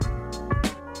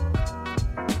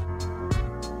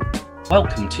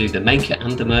Welcome to The Maker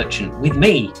and the Merchant with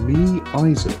me, Lee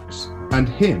Isaacs, and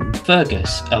him,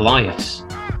 Fergus Elias.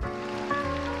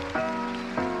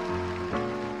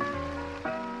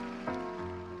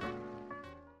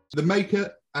 The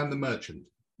Maker and the Merchant.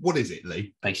 What is it,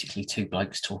 Lee? Basically, two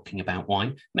blokes talking about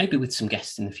wine, maybe with some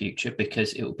guests in the future,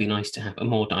 because it would be nice to have a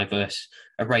more diverse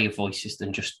array of voices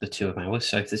than just the two of ours.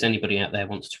 So if there's anybody out there who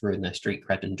wants to ruin their street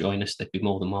cred and join us, they'd be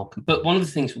more than welcome. But one of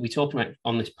the things we'll be talking about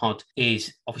on this pod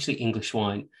is obviously English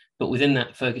wine. But within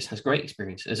that, Fergus has great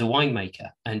experience as a winemaker,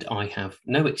 and I have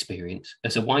no experience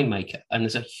as a winemaker. And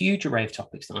there's a huge array of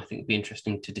topics that I think would be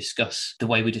interesting to discuss the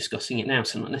way we're discussing it now.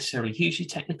 So not necessarily hugely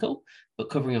technical,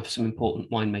 but covering off some important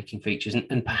winemaking features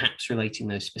and perhaps relating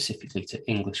those specifically to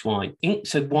English wine.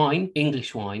 So wine,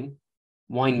 English wine,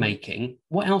 winemaking.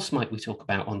 What else might we talk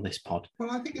about on this pod? Well,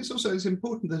 I think it's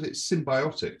important that it's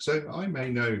symbiotic. So I may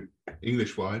know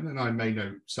English wine and I may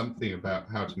know something about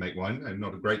how to make wine. No,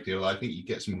 not a great deal. I think you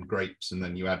get some grapes and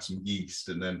then you add some yeast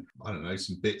and then, I don't know,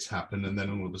 some bits happen and then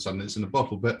all of a sudden it's in a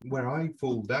bottle. But where I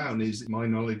fall down is my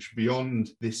knowledge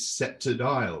beyond this sceptred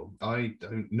isle. I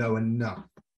don't know enough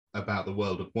about the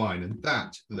world of wine, and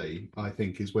that, Lee, I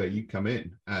think is where you come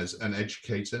in as an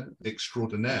educator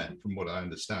extraordinaire, from what I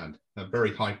understand. A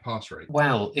very high pass rate.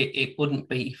 Well, it wouldn't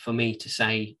be for me to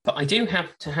say, but I do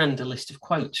have to hand a list of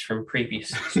quotes from previous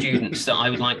students that I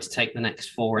would like to take the next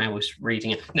 4 hours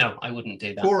reading it. No, I wouldn't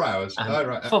do that. 4 hours?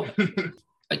 Right.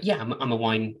 But yeah, I'm a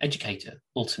wine educator,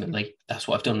 ultimately. That's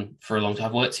what I've done for a long time.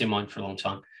 I've worked in wine for a long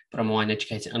time, but I'm a wine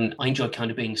educator, and I enjoy kind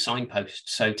of being a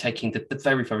signpost. So taking the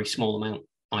very, very small amount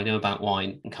I know about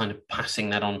wine and kind of passing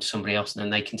that on to somebody else, and then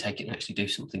they can take it and actually do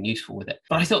something useful with it.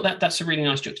 But I thought that's a really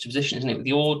nice juxtaposition, isn't it? With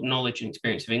your knowledge and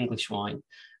experience of English wine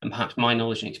and perhaps my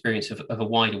knowledge and experience of a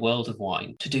wider world of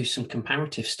wine, to do some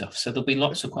comparative stuff. So there'll be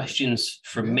lots of questions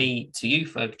from me to you,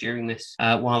 Ferg, during this,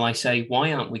 while I say,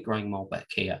 why aren't we growing Malbec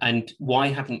here? And why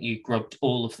haven't you grubbed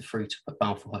all of the fruit up at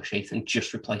Balfour Hush Heath and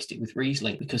just replaced it with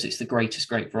Riesling? Because it's the greatest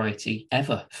grape variety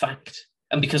ever. Fact.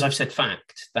 And because I've said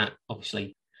fact, that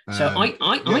obviously... So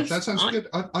that sounds good.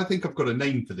 I think I've got a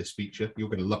name for this feature. You're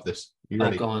going to love this. You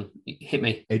ready? Oh, go on. Hit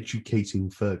me.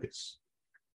 Educating Fergus.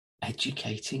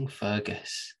 Educating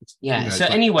Fergus. Yeah. So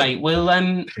anyway, we'll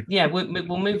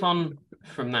move on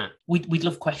from that. We'd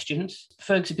love questions.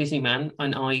 Ferg's a busy man,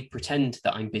 and I pretend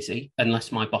that I'm busy,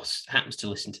 unless my boss happens to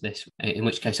listen to this, in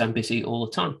which case I'm busy all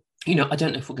the time. You know, I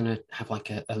don't know if we're going to have like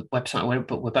a website or whatever,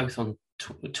 but we're both on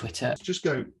Twitter. Just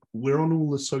go, we're on all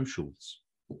the socials.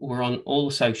 We're on all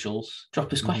the socials.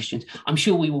 Drop us questions. I'm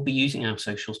sure we will be using our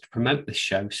socials to promote this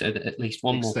show so that at least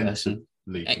one more person...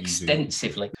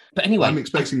 Extensively. But anyway... I'm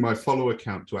expecting my follow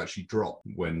account to actually drop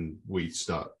when we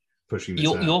start pushing this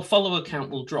out. Your follow account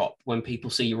will drop when people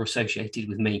see you're associated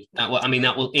with me. That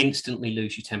will instantly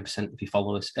lose you 10% of your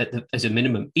followers as a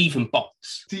minimum, even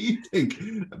bots. Do you think,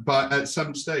 but at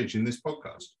some stage in this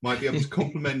podcast, might be able to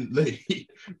compliment Lee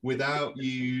without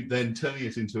you then turning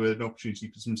it into an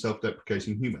opportunity for some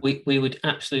self-deprecating humour? We would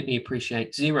absolutely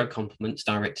appreciate 0 compliments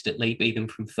directed at Lee, be them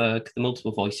from Ferg, the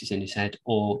multiple voices in his head,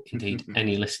 or indeed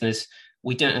any listeners.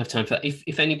 We don't have time for that.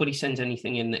 If anybody sends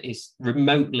anything in that is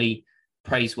remotely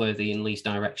praiseworthy in Lee's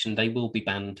direction, they will be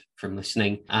banned from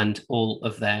listening and all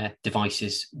of their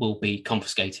devices will be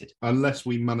confiscated. Unless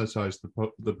we monetize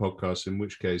the podcast, in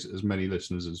which case as many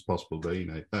listeners as possible. But, you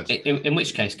know, that's... In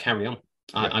which case, carry on.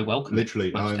 I welcome literally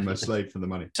it. I'm a slave for the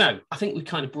money. So I think we've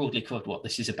kind of broadly covered what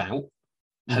this is about,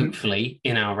 hopefully,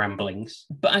 in our ramblings.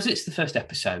 But as it's the first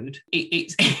episode,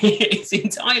 it's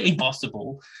entirely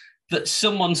possible that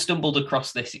someone stumbled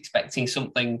across this expecting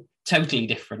something totally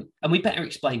different. And we better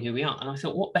explain who we are. And I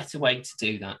thought, what better way to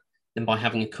do that than by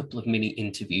having a couple of mini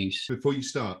interviews? Before you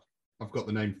start, I've got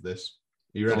the name for this.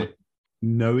 Are you ready?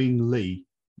 Knowing Lee,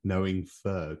 knowing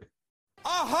Ferg.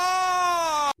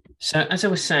 Aha! So as I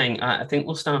was saying, I think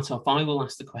we'll start off. I will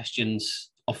ask the questions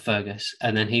of Fergus,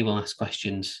 and then he will ask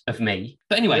questions of me.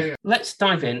 But anyway, Let's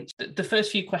dive in. The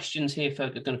first few questions here,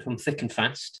 Ferg, are going to come thick and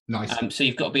fast. Nice. So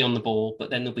you've got to be on the ball, but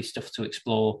then there'll be stuff to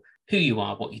explore. Who you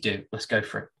are, what you do. Let's go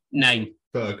for it. Name.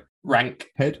 Ferg.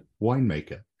 Rank. Head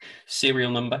winemaker.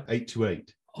 Serial number.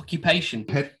 828. Occupation.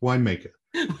 Head winemaker.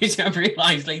 Which I've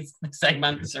realised leads to the same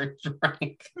answer as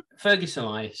rank. Fergus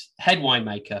Elias, head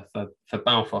winemaker for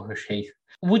Balfour Hush Heath.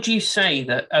 Would you say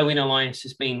that Owen Elias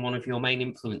has been one of your main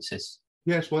influences?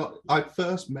 Yes, well, I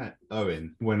first met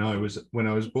Owen when I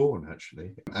was born,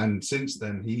 actually, and since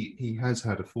then he has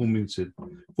had a formative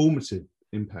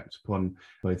impact upon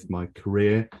both my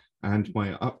career and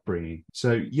my upbringing.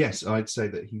 So yes, I'd say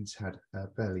that he's had a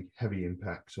fairly heavy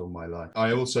impact on my life.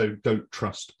 I also don't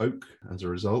trust oak as a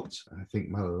result. I think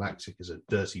malolactic is a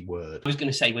dirty word. I was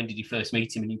going to say, when did you first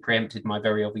meet him? And you preempted my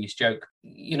very obvious joke.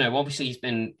 You know, obviously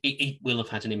he will have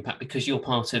had an impact because you're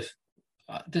part of,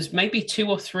 there's maybe 2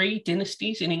 or 3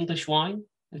 dynasties in English wine.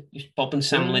 Bob and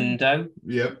Sam Lindo.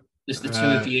 Yep. There's the 2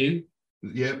 of you.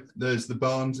 Yep, there's the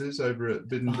Barneses over at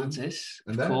Bindon. Barneses,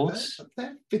 and of course.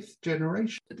 They're 5th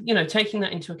generation. You know, taking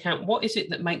that into account, what is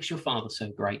it that makes your father so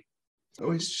great?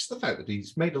 Oh, it's just the fact that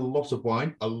he's made a lot of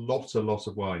wine, a lot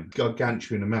of wine,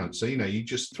 gargantuan amounts. So, you know, you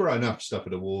just throw enough stuff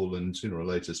at a wall and sooner or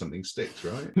later something sticks,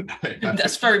 right?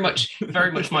 That's very much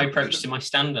my approach to my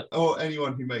stand-up. Or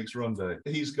anyone who makes Rondo.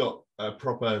 He's got a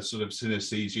proper sort of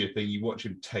synesthesia thing. You watch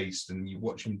him taste and you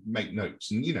watch him make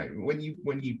notes. And, you know, when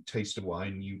you taste a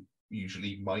wine, you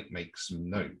usually might make some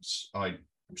notes. I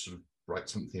sort of write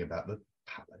something about the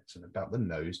palate and about the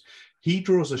nose. He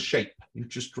draws a shape. He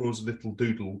just draws a little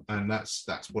doodle, and that's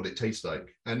what it tastes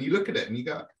like. And you look at it and you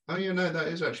go, oh yeah, no, that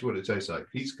is actually what it tastes like.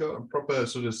 He's got a proper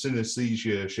sort of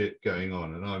synesthesia shit going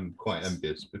on, and I'm quite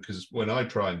envious because when I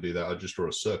try and do that, I just draw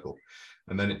a circle.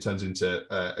 And then it turns into,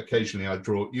 occasionally I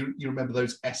draw, you remember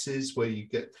those S's where you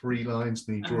get 3 lines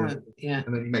and you draw it, yeah,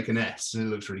 and then you make an S and it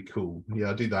looks really cool. Yeah,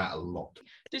 I do that a lot.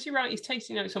 Does he write his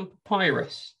tasting notes on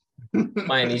papyrus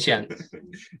by any chance?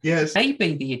 Yes.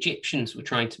 Maybe the Egyptians were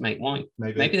trying to make wine.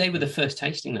 Maybe they were the first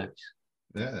tasting notes.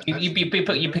 Yeah. You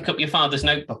pick up your father's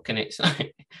notebook and it's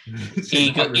like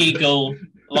eagle,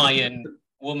 lion,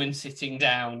 woman sitting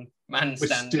down, man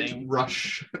standing.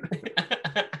 Rush.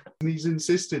 And he's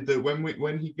insisted that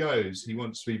when he goes, he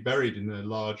wants to be buried in a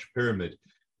large pyramid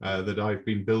that I've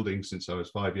been building since I was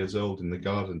 5 years old in the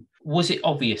garden. Was it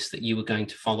obvious that you were going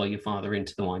to follow your father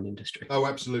into the wine industry? Oh,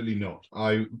 absolutely not.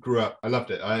 I grew up, I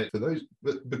loved it.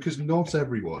 Because not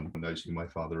everyone knows who my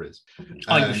father is.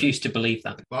 I refuse to believe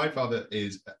that. My father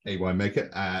is a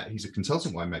winemaker. He's a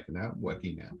consultant winemaker now,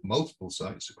 working at multiple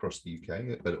sites across the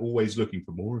UK, but always looking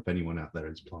for more. If anyone out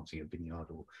there is planting a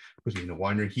vineyard or putting in a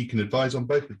winery, he can advise on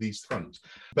both of these fronts.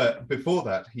 But before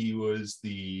that, he was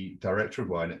the director of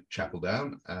wine at Chapel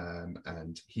Down,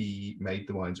 and he made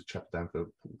the wines at Chapel Down for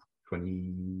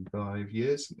 25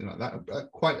 years, something like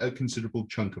that, quite a considerable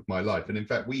chunk of my life. And in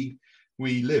fact, we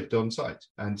lived on site.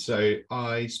 And so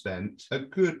I spent a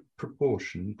good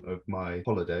proportion of my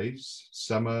holidays,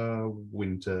 summer,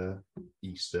 winter,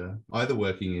 Easter, either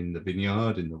working in the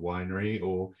vineyard, in the winery,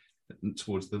 or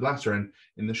towards the latter end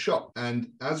in the shop. And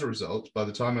as a result, by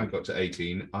the time I got to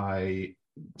 18, I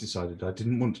decided I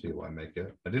didn't want to be a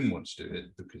winemaker. I didn't want to do it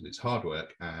because it's hard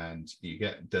work and you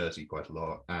get dirty quite a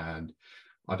lot, and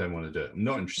I don't want to do it. I'm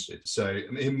not interested. So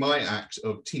in my act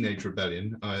of teenage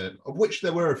rebellion, of which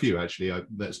there were a few actually,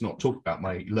 let's not talk about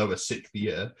my lower 6th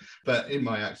year, but in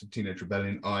my act of teenage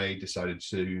rebellion, I decided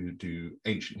to do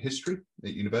ancient history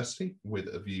at university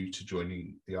with a view to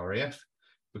joining the RAF,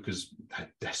 because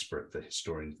they're desperate for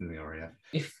historians in the RAF.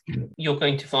 If you're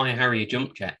going to fly a Harrier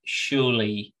jump jet,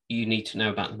 surely you need to know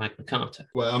about the Magna Carta.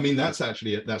 Well, I mean, that's a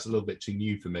little bit too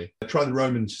new for me. Try the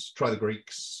Romans, try the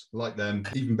Greeks, like them.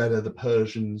 Even better, the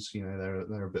Persians, you know,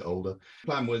 they're a bit older. The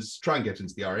plan was try and get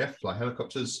into the RAF, fly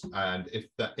helicopters, and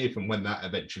if and when that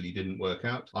eventually didn't work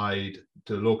out, I'd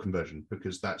do a law conversion,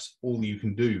 because that's all you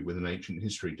can do with an ancient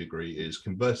history degree, is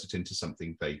convert it into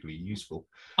something vaguely useful.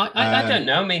 I don't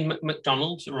know. I mean,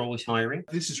 McDonald's are always hiring.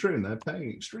 This is true, and they're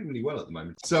paying extremely well at the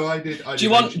moment. So I did. Do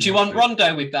you want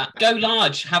Rondo with that? Go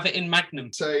large, have it in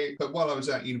Magnum. So, but while I was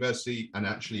at university and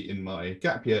actually in my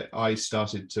gap year, I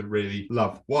started to really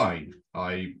love wine.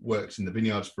 I worked in the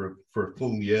vineyards for a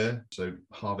full year, so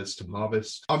harvest to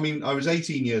harvest. I mean, I was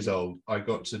 18 years old. I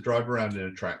got to drive around in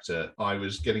a tractor. I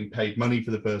was getting paid money for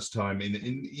the first time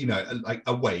in you know, like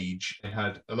a wage. I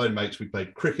had a load of mates. We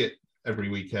played cricket every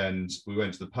weekend. We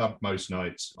went to the pub most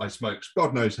nights. I smoked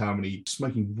God knows how many,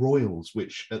 smoking Royals,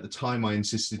 which at the time I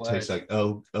insisted tastes like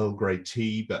Earl Grey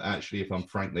tea, but actually, if I'm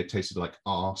frank, they tasted like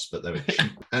arse, but they were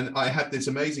cheap. And I had this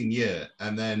amazing year,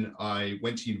 and then I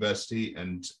went to university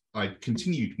and I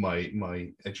continued my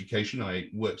education. I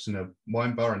worked in a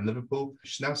wine bar in Liverpool,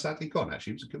 which is now sadly gone.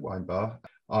 Actually, it was a good wine bar.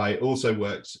 I also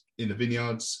worked in the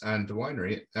vineyards and the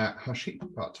winery at Hush Heap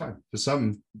part-time. For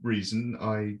some reason,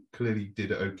 I clearly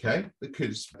did okay,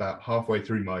 because about halfway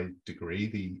through my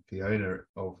degree, the owner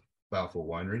of Balfour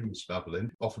Winery, Mr.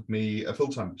 Babelin, offered me a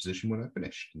full-time position when I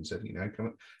finished and said, you know,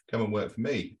 come and work for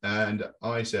me. And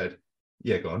I said,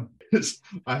 yeah, go on.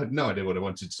 I had no idea what I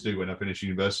wanted to do when I finished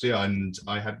university, and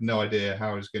I had no idea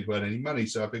how I was going to earn any money.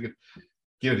 So I figured,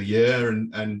 give it a year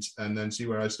and then see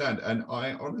where I stand. And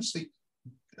I honestly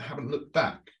haven't looked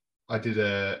back. I did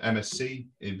a MSc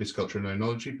in viticulture and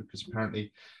oenology because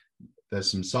apparently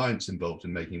there's some science involved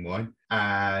in making wine.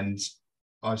 And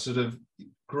I sort of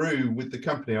grew with the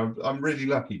company. I'm really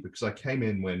lucky because I came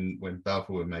in when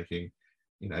Balfour were making,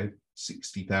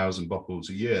 60,000 bottles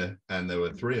a year, and there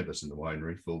were 3 of us in the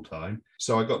winery full time.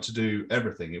 So I got to do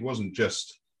everything. It wasn't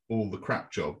just all the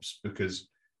crap jobs, because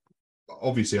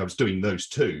obviously I was doing those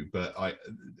too, but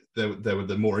there were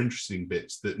the more interesting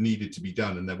bits that needed to be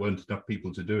done, and there weren't enough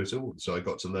people to do it all. So I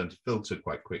got to learn to filter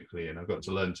quite quickly, and I got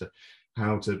to learn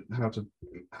how to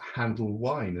handle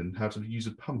wine and how to use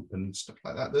a pump and stuff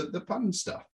like that, the fun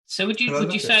stuff. So would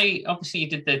you say, obviously you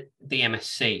did the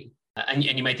MSc, and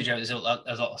you made the joke, there's a lot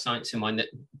of science in wine, that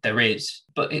there is,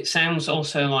 but it sounds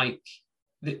also like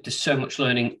there's so much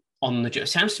learning on the job. It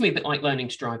sounds to me a bit like learning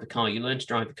to drive a car. You learn to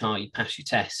drive a car, you pass your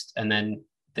test, and then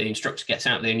the instructor gets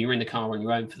out there and you're in the car on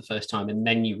your own for the first time, and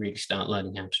then you really start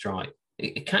learning how to drive.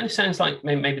 It kind of sounds like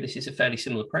maybe this is a fairly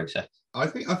similar process. I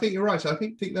think you're right. I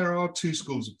think there are 2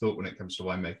 schools of thought when it comes to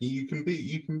winemaking. You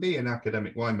can be an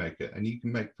academic winemaker, and you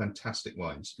can make fantastic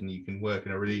wines, and you can work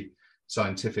in a really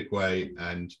scientific way,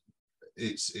 and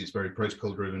it's very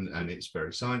protocol driven, and it's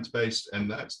very science based,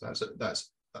 and that's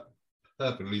a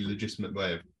perfectly legitimate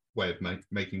way of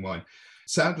making wine.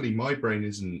 Sadly, my brain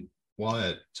isn't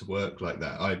wired to work like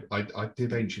that. I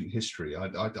did ancient history. I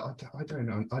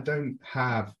don't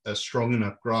have a strong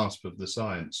enough grasp of the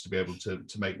science to be able to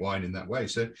make wine in that way.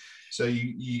 So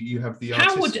you have the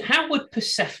how would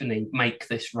Persephone make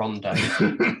this rondo?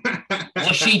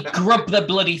 Well, she'd grub the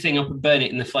bloody thing up and burn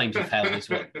it in the flames of hell, is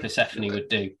what Persephone would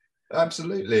do.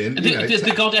 Absolutely. And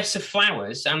the goddess of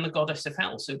flowers and the goddess of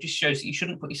hell. So it just shows that you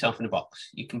shouldn't put yourself in a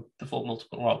box. You can perform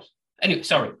multiple roles. Anyway,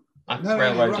 sorry. No,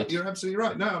 you're right. You're absolutely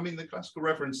right. No, I mean, the classical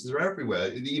references are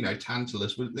everywhere.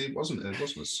 Tantalus, it wasn't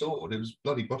a sword. It was a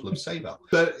bloody bottle of Sable.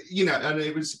 But and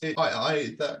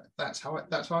that's how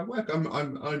I work.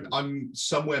 I'm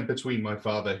somewhere between my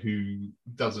father, who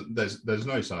doesn't. There's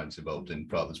no science involved in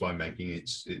father's winemaking.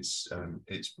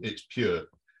 It's pure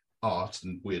art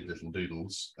and weird little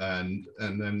doodles, and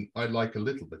then I like a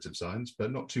little bit of science,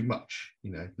 but not too much,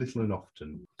 little and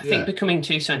often. I think becoming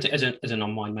too scientific as a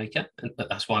non-winemaker, but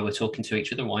that's why we're talking to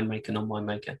each other, winemaker,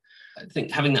 non-winemaker. I think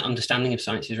having that understanding of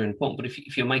science is really important, but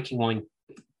if you're making wine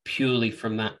purely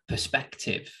from that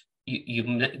perspective,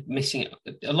 you're missing it.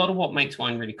 A lot of what makes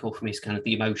wine really cool for me is kind of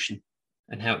the emotion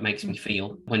and how it makes me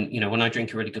feel. When I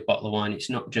drink a really good bottle of wine,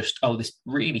 it's not just, this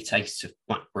really tastes of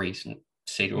blackberries and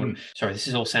cedar. Sorry, this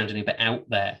is all sounding a bit out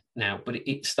there now, but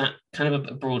it's that kind of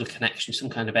a broader connection, some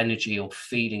kind of energy or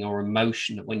feeling or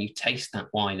emotion that when you taste that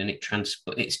wine and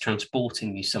it's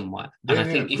transporting you somewhere. And I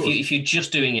think if you're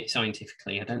just doing it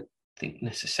scientifically, I don't think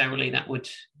necessarily that would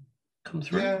come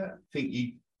through. Yeah, I think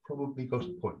you probably got a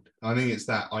point. I think it's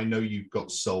that I know you've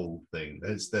got soul thing.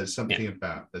 There's something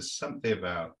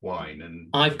about wine, and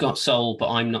I've got soul, but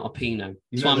I'm not a Pinot.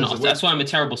 That's why I'm a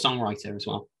terrible songwriter as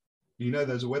well.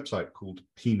 There's a website called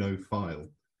Pinot File.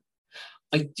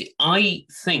 I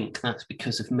think that's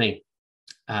because of me,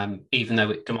 even though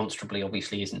it demonstrably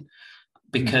obviously isn't.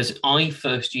 Because I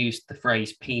first used the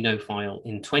phrase Pinot File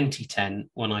in 2010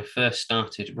 when I first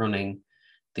started running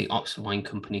the Oxford Wine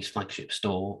Company's flagship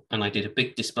store, and I did a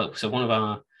big display. So one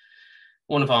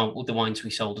of the wines we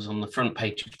sold was on the front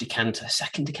page of Decanter,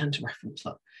 second Decanter reference,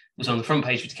 was on the front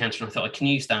page of Decanter, and I thought I can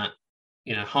use that.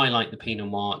 Highlight the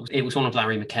Pinot Noir. It was one of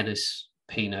Larry McKenna's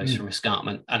Pinots from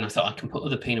Escarpment, and I thought I can put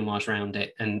other Pinot Noirs around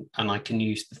it, and I can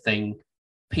use the thing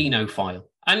Pinot File.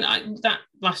 And that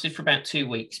lasted for about 2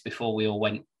 weeks before we all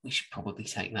went, we should probably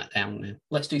take that down now.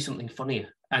 Let's do something funnier.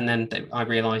 And then I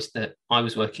realised that I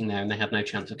was working there and they had no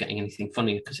chance of getting anything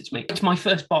funnier because it's me. It's my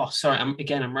first boss. Sorry, I'm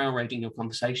railroading your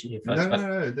conversation here first.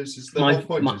 No. This is the whole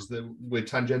point is that we're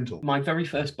tangential. My very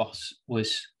first boss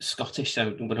was Scottish, so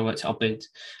when I worked at Obbins,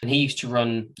 and he used to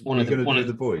run one of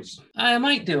the voice. I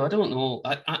might do. I don't know.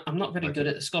 I'm not very good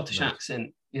at the Scottish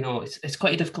accent. It's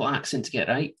quite a difficult accent to get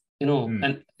right.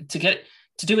 And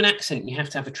to do an accent, you have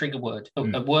to have a trigger word,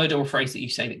 a word or a phrase that you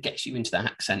say that gets you into that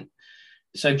accent.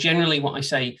 So generally what I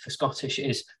say for Scottish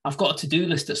is, I've got a to-do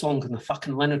list that's longer than the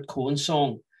fucking Leonard Cohen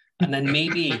song. And then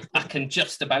maybe I can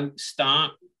just about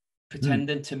start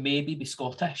pretending to maybe be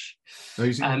Scottish. No,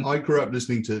 you see, I grew up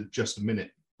listening to Just a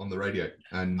Minute on the radio,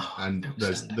 and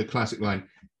there's the classic line,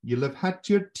 "You'll have had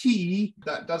your tea."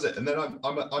 That does it. And then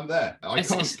I'm there. I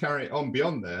can't carry it on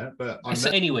beyond there, but I'm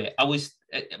there. Anyway, I was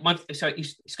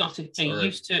he's Scottish.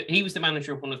 He was the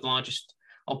manager of one of the largest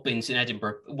Obbins in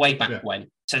Edinburgh way back when.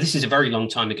 So this is a very long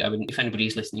time ago, and if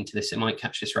anybody's listening to this, it might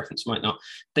catch this reference, might not.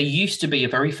 There used to be a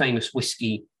very famous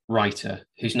whiskey writer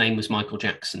whose name was Michael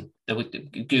Jackson.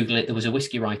 Google it. There was a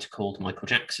whiskey writer called Michael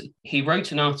Jackson. He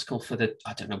wrote an article for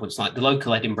I don't know what it's like, the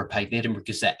local Edinburgh paper, the Edinburgh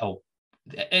Gazette,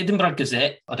 Edinburgh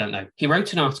Gazette, I don't know. He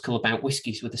wrote an article about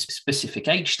whiskies with a specific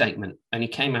age statement, and he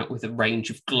came out with a range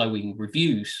of glowing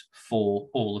reviews for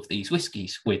all of these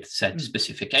whiskies with said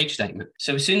specific age statement.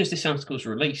 So as soon as this article was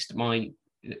released,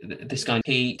 this guy,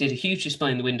 he did a huge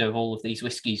display in the window of all of these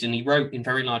whiskies, and he wrote in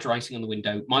very large writing on the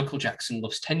window, Michael Jackson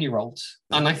loves 10-year-olds.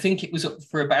 And I think it was up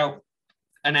for about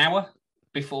an hour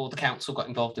before the council got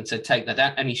involved and said, take that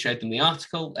down. And he showed them the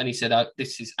article, and he said,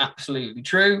 this is absolutely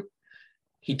true.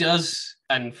 He does,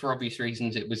 and for obvious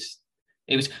reasons, it was.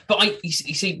 But you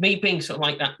see, me being sort of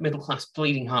like that middle-class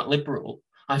bleeding heart liberal,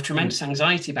 I have tremendous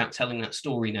anxiety about telling that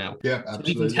story now. Yeah,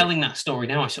 absolutely. So even telling that story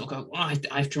now, I sort of go, I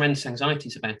have tremendous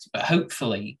anxieties about it. But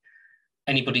hopefully,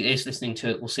 anybody that is listening to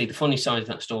it will see the funny side of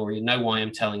that story and know why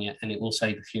I'm telling it, and it will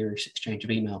save a furious exchange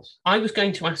of emails. I was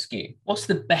going to ask you, what's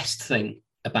the best thing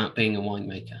about being a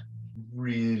winemaker?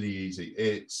 Really easy.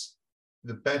 It's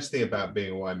the best thing about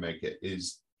being a winemaker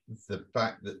is the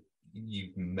fact that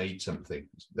you've made something.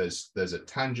 There's a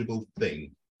tangible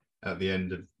thing at the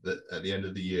end of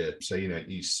the year. So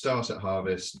you start at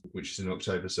harvest, which is in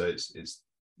October. So it's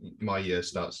my year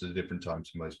starts at a different time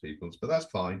to most people's, but that's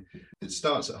fine. It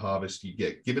starts at harvest. You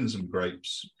get given some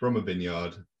grapes from a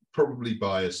vineyard, probably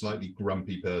by a slightly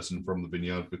grumpy person from the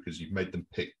vineyard because you've made them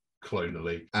pick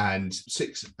clonally. And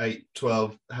 6, 8,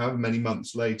 12, however many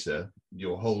months later,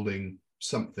 you're holding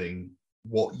something,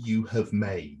 what you have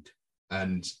made.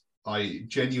 And I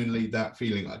genuinely, that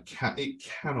feeling, it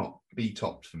cannot be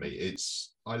topped for me.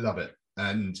 I love it.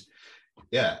 And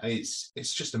yeah, it's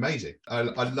just amazing. I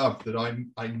love that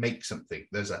I make something.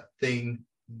 There's a thing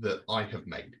that I have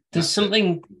made. There's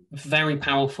something very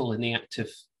powerful in the act of.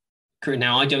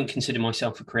 Now, I don't consider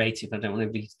myself a creative. I don't want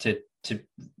everybody to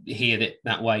hear it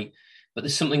that way. But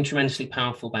there's something tremendously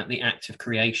powerful about the act of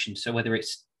creation. So whether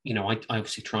it's, I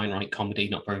obviously try and write comedy,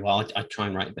 not very well. I try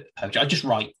and write a bit of poetry. I just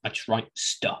write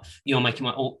stuff. You're making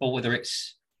or whether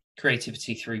it's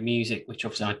creativity through music, which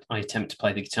obviously I attempt to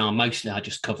play the guitar. Mostly I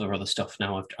just cover other stuff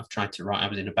now. I've tried to write. I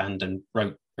was in a band and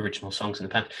wrote original songs in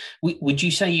the past. Would you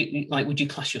say would you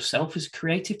class yourself as a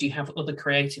creative? Do you have other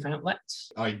creative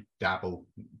outlets? I dabble,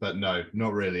 but no,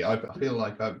 not really. I feel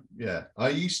like I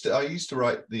used to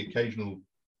write the occasional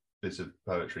bits of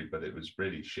poetry, but it was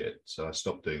really shit. So I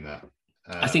stopped doing that.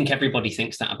 I think everybody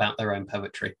thinks that about their own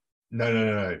poetry.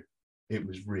 No. It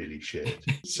was really shit.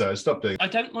 So I stopped doing. I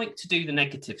don't like to do the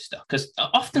negative stuff because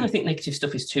often I think negative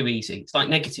stuff is too easy. It's like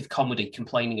negative comedy,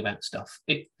 complaining about stuff.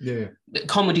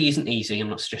 Comedy isn't easy. I'm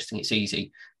not suggesting it's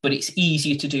easy, but it's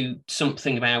easier to do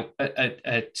something about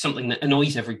something that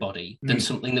annoys everybody than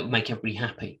something that would make everybody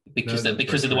happy because of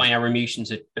the way our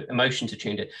emotions are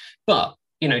tuned in. But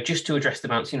just to address the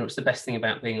balance, what's the best thing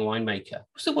about being a winemaker?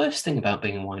 What's the worst thing about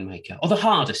being a winemaker? Or the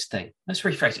hardest thing? Let's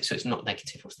rephrase it so it's not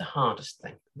negative. What's the hardest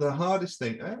thing? The hardest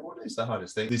thing? What is the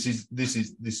hardest thing?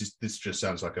 This just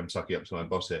sounds like I'm sucking up to my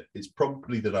boss here. It's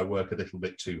probably that I work a little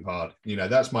bit too hard.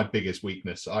 That's my biggest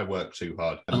weakness. I work too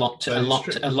hard. A lot too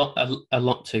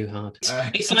hard.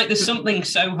 It's like there's something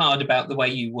so hard about the way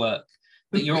you work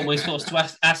that you're almost forced to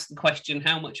ask the question,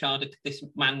 how much harder could this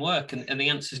man work? And the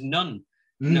answer is none.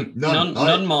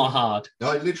 None more hard.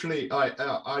 I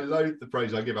loathe the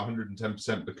phrase I give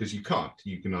 110% because you can't.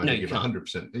 You can only give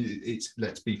 100%. It's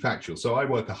let's be factual. So I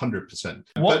work 100%.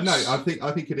 But no, I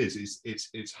think it is.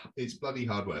 It's bloody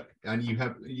hard work, and you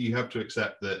have to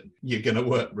accept that you're going to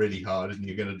work really hard and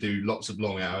you're going to do lots of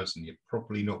long hours, and you're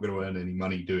probably not going to earn any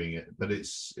money doing it. But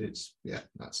that's the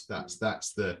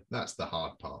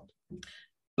hard part.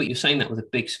 But you're saying that with a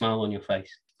big smile on your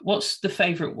face. What's the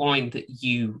favourite wine that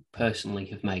you personally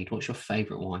have made? What's your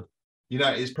favourite wine?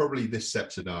 It's probably this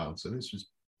Sepsidar. So this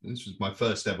was my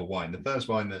first ever wine. The first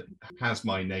wine that has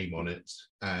my name on it.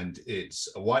 And it's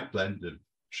a white blend of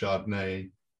Chardonnay,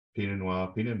 Pinot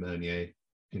Noir, Pinot Meunier,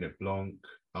 Pinot Blanc,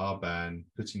 Arban,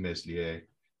 Petit Meslier,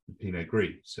 and Pinot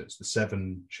Gris. So it's the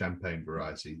 7 champagne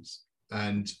varieties.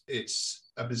 And it's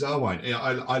a bizarre wine.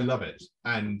 I love it.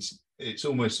 And it's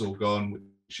almost all gone,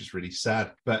 which is really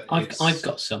sad. But I've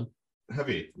got some. Have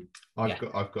you? I've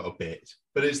got a bit.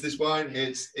 But it's this wine.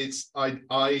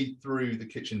 I threw the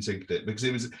kitchen sink at it because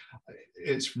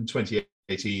it's from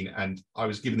 2018, and I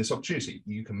was given this opportunity.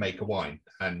 You can make a wine,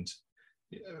 and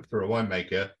for a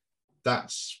winemaker,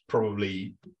 that's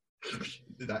probably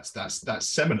that's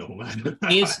seminal, man.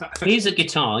 Here's a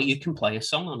guitar. You can play a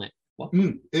song on it. What?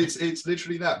 It's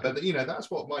literally that. But that's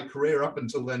what my career up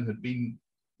until then had been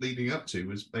leading up to,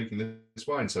 was making this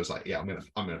wine. So I was like, yeah, I'm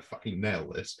gonna fucking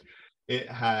nail this. It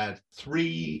had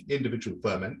 3 individual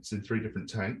ferments in 3 different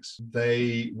tanks.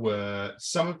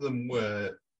 Some of them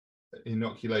were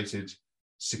inoculated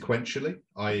sequentially,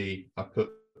 i.e. I put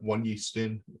one yeast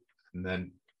in and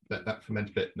then let that ferment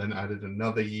a bit, then added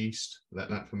another yeast, let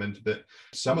that ferment a bit.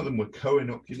 Some of them were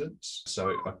co-inoculants,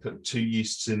 so I put 2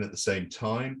 yeasts in at the same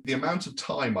time. The amount of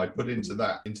time I put into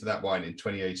that wine in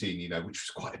 2018, which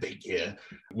was quite a big year,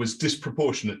 was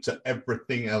disproportionate to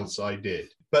everything else I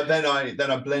did. But then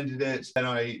I blended it. Then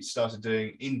I started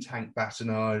doing in-tank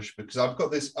batonnage because I've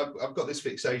got this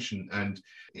fixation, and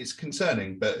it's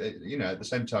concerning. But at the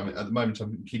same time, at the moment,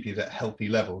 I'm keeping it at healthy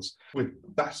levels with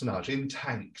batonnage in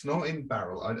tanks, not in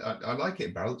barrel. I like it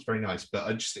in barrel; it's very nice. But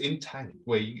I just in tank,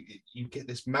 where you get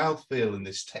this mouthfeel and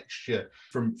this texture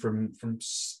from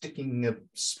sticking a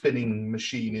spinning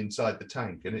machine inside the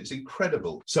tank, and it's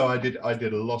incredible. So I did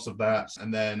a lot of that,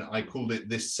 and then I called it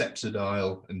this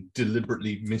Septidile and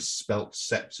deliberately misspelt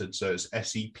Septed, so it's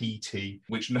SEPT,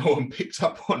 which no one picked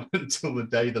up on until the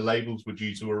day the labels were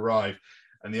due to arrive.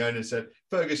 And the owner said,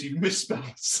 "Fergus, you've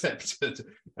misspelled Septed."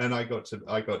 And I got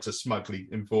to smugly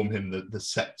inform him that the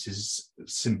Sept is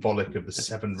symbolic of the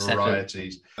 7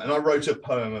 varieties. And I wrote a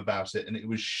poem about it, and it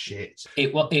was shit.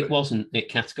 It wasn't. It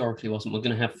categorically wasn't. We're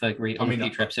going to have Ferg read on a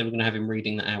future episode. We're going to have him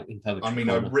reading that out in poetry.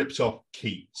 I ripped off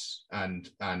Keats and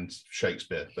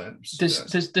Shakespeare.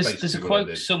 There's a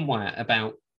quote somewhere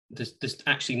about there's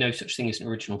actually no such thing as an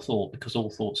original thought because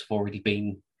all thoughts have already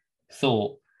been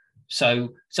thought.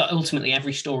 So ultimately,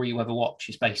 every story you ever watch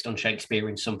is based on Shakespeare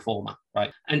in some format,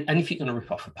 right? And if you're going to rip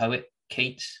off a poet,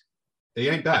 Keats, he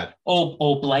ain't bad.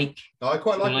 Or Blake. I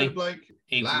quite like Blake.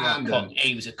 He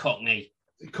was a Cockney.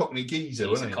 Cockney geezer,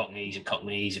 wasn't he? He's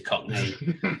a Cockney.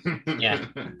 Yeah.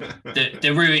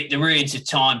 The ruins of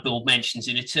time Bill mentions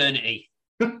in eternity.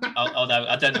 Although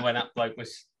I don't know where that bloke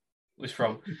was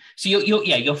from. So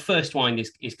your first wine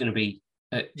is going to be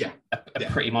a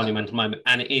pretty monumental moment,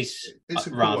 and it's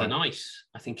rather cool nice.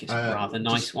 I think it's a rather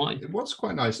nice wine. It was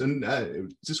quite nice, and it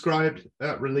was described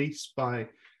at release by, I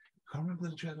can't remember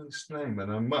the journalist's name,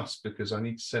 and I must because I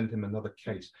need to send him another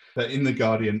case. But in The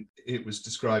Guardian, it was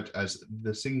described as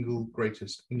the single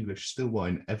greatest English still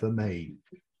wine ever made.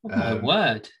 Oh, my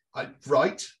word!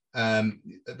 Right.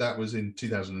 That was in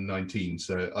 2019,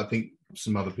 so I think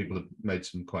some other people have made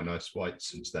some quite nice whites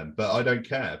since then, but I don't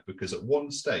care because at one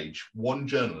stage, one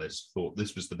journalist thought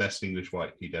this was the best English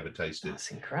white he'd ever tasted. That's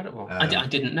incredible. I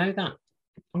didn't know that.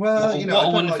 Well, what a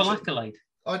wonderful accolade.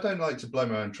 I don't like to blow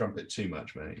my own trumpet too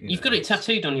much, mate. You've got it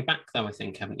tattooed on your back, though, I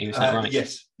think, haven't you? Is that right?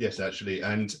 Yes, actually.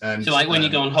 And so, like when you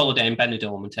go on holiday in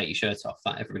Benidorm and take your shirt off,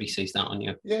 that everybody sees that on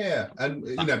you. Yeah, and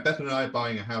Beth and I are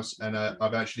buying a house, and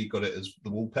I've actually got it as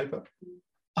the wallpaper.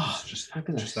 Oh, just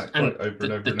fabulous! Just that quote over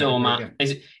and over. The doormat.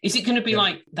 Is it going to be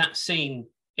like that scene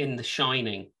in The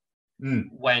Shining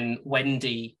when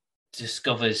Wendy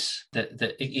discovers that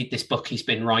this book he's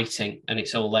been writing, and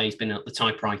it's all there. He's been at the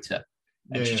typewriter.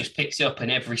 And she just picks it up, and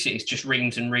it's just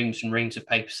reams and reams and reams of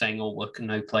paper saying all work and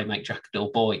no play make Jack a dull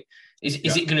boy. Is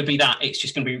it going to be that? It's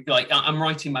just going to be like, I'm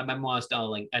writing my memoirs,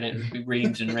 darling, and it'll be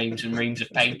reams and reams and reams of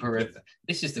paper of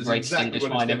this is the greatest English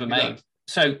wine ever made.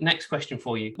 So next question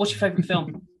for you. What's your favourite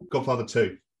film? Godfather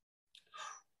 2.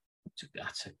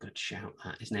 That's a good shout,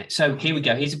 that, isn't it? So here we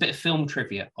go. Here's a bit of film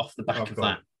trivia off the back of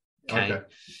that. Okay.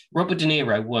 Robert De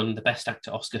Niro won the Best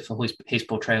Actor Oscar for his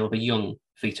portrayal of a young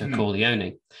Vito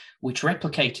Corleone, which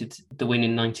replicated the win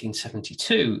in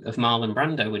 1972 of Marlon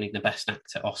Brando winning the Best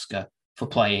Actor Oscar for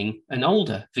playing an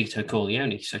older Vito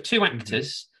Corleone. So 2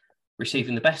 actors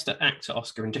receiving the Best Actor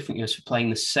Oscar in different years for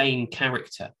playing the same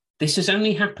character. This has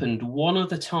only happened one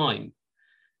other time.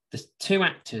 The 2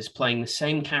 actors playing the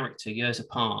same character years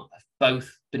apart have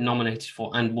both been nominated for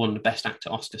and won the Best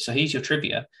Actor Oscar. So here's your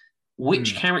trivia.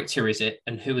 Which character is it,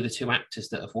 and who are the 2 actors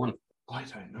that have won? I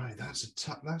don't know. That's a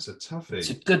toughie. It's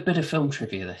a good bit of film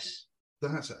trivia. This.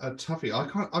 That's a toughie. I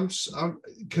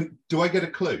can't. Do I get a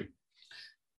clue?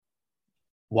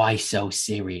 Why so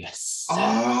serious?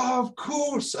 Oh, of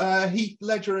course. Heath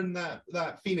Ledger and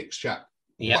that Phoenix chap.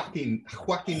 Yeah.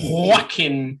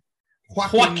 Joaquin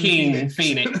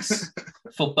Phoenix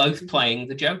for both playing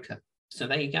the Joker. So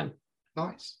there you go.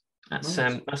 Nice. That's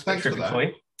Thanks for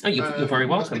you. Oh, you're very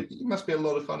welcome. You must be a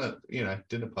lot of fun at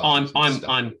dinner parties.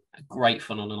 I'm great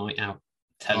fun on a night out.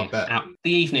 Tell you, out.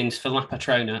 The evenings for La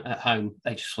Patrona at home,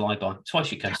 they just fly by. That's why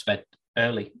she goes to bed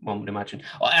early, one would imagine.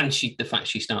 And the fact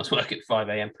she starts work at 5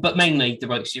 a.m. But mainly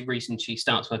the reason she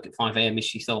starts work at 5 a.m. is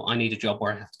she thought, I need a job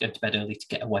where I have to go to bed early to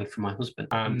get away from my husband.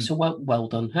 So well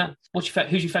done her.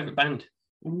 Who's your favourite band?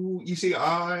 Ooh, you see,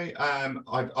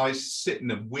 I sit in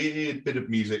a weird bit of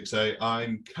music. So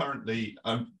I'm currently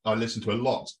I listen to a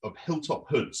lot of Hilltop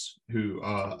Hoods, who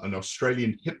are an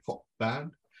Australian hip hop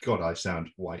band. God, I sound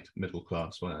white middle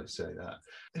class when I say that.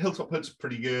 Hilltop Hoods are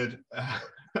pretty good.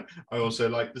 I also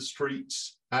like The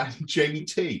Streets and Jamie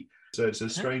T. So it's a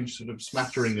strange sort of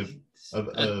smattering of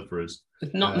oeuvres.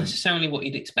 Not necessarily what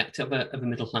you'd expect of a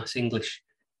middle class English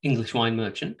wine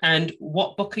merchant. And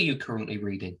what book are you currently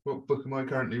reading? What book am I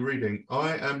currently reading?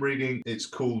 I am reading, it's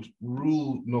called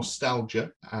Rule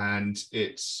Nostalgia, and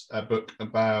it's a book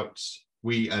about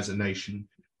we as a nation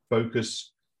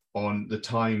focus on the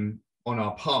time, on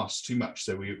our past too much.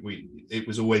 So it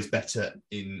was always better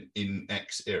in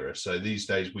X era. So these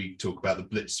days we talk about the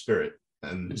Blitz spirit.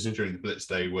 And during the Blitz,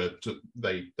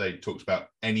 they talked about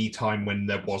any time when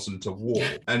there wasn't a war.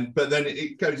 But then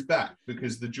it goes back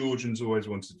because the Georgians always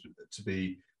wanted to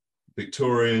be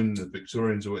Victorian. The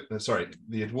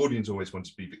Edwardians always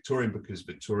wanted to be Victorian because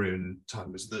Victorian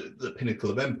time was the pinnacle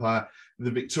of empire.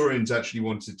 The Victorians actually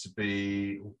wanted to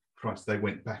be. Christ, they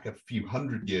went back a few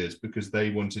hundred years because they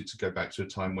wanted to go back to a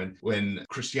time when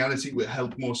Christianity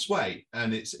held more sway.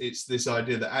 And it's this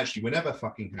idea that actually we're never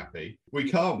fucking happy. We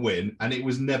can't win, and it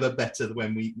was never better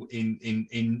when we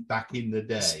in back in the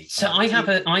day. So I have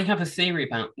a theory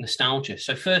about nostalgia.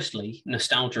 So firstly,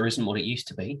 nostalgia isn't what it used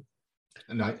to be.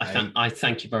 No, I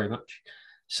thank you very much.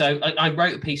 So I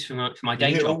wrote a piece for my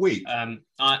day job. A week. I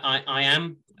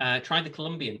am. Try the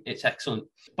Colombian, it's excellent.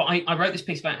 But I wrote this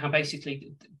piece about how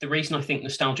basically the reason I think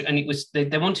nostalgia, and it was they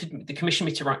commissioned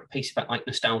me to write a piece about like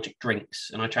nostalgic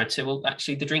drinks, and I tried to say, well,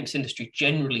 actually the drinks industry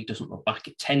generally doesn't look back.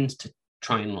 It tends to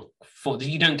try and look forward.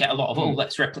 You don't get a lot of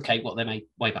let's replicate what they made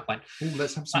way back when. Oh,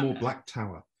 let's have some more Black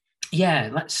Tower.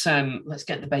 Yeah, let's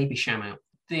get the baby sham out.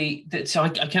 So I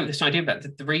came up with this idea about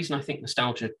the reason I think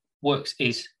nostalgia works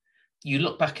is you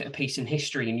look back at a piece in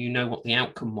history and you know what the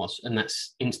outcome was, and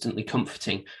that's instantly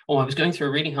comforting. Oh, I was going through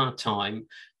a really hard time,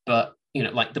 but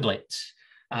like the Blitz,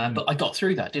 but I got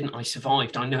through that, didn't I?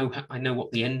 Survived. I know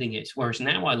what the ending is. Whereas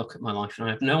now I look at my life and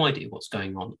I have no idea what's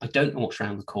going on. I don't know what's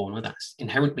around the corner. That's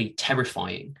inherently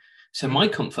terrifying. So my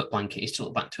comfort blanket is to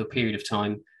look back to a period of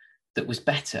time that was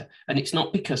better. And it's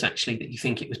not because actually that you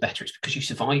think it was better. It's because you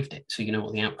survived it. So you know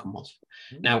what the outcome was.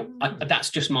 Now, that's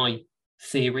just my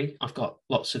theory. I've got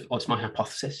it's my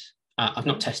hypothesis. I've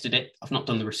not tested it. I've not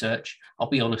done the research. I'll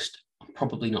be honest, I'm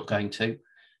probably not going to.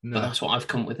 No. But that's what I've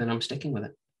come with and I'm sticking with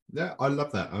it. Yeah, I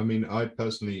love that. I mean, I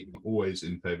personally am always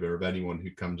in favor of anyone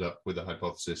who comes up with a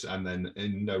hypothesis and then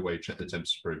in no way attempts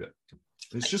to prove it.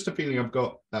 It's just a feeling I've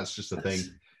got. That's just a thing.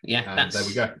 Yeah, and there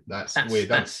we go. That's weird.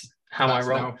 That's how I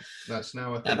roll. That's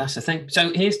now a thing. That's the thing.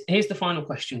 So here's the final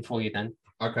question for you then.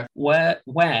 Okay.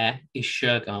 Where is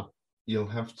Shergar? You'll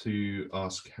have to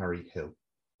ask Harry Hill.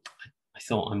 I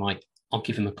thought I might. I'll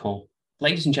give him a call.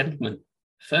 Ladies and gentlemen,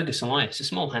 Fergus Elias, a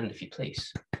small hand if you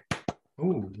please.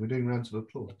 Oh, we're doing rounds of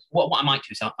applause. What I might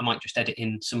do is I might just edit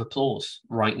in some applause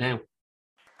right now.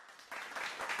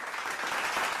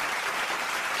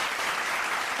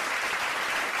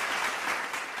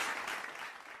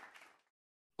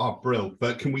 Oh, brilliant.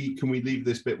 But can we leave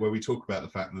this bit where we talk about the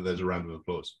fact that there's a round of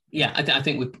applause? Yeah, I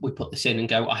think we put this in and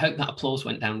go, I hope that applause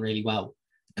went down really well.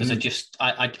 Because I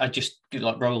just do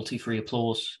like royalty-free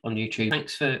applause on YouTube.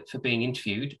 Thanks for being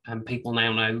interviewed, and people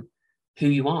now know who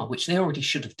you are, which they already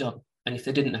should have done. And if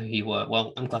they didn't know who you were,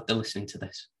 well, I'm glad they're listening to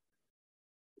this.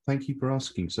 Thank you for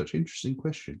asking such interesting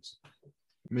questions.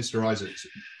 Mr. Isaacs,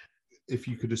 if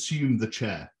you could assume the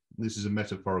chair. This is a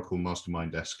metaphorical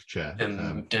mastermind-esque chair. Yeah,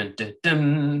 I'm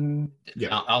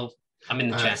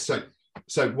in the chair.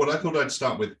 So what I thought I'd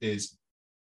start with is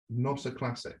not a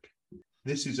classic.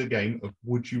 This is a game of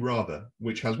Would You Rather,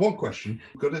 which has one question.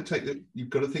 You've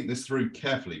got to think this through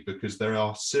carefully because there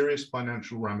are serious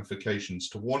financial ramifications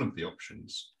to one of the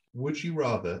options. Would you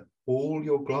rather all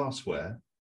your glassware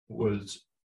was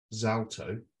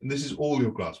Zalto? And this is all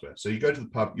your glassware. So you go to the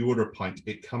pub, you order a pint,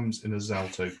 it comes in a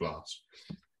Zalto glass.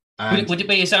 Would it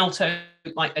be a Zalto,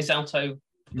 like a Zalto?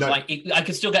 No. Like I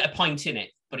could still get a pint in it,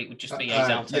 but it would just be a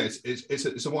Zalto. Yeah,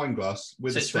 it's a wine glass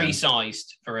with it's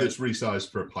resized for a... It's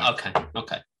resized for a pint.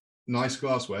 Okay. Nice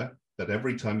glassware that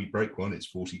every time you break one, it's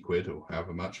 40 quid or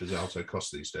however much a Zalto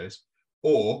costs these days.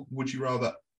 Or would you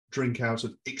rather drink out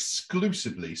of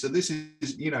exclusively? So this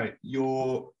is,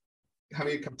 you're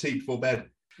having a cup of tea before bed,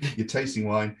 you're tasting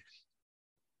wine,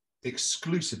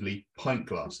 exclusively pint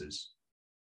glasses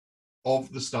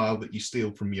of the style that you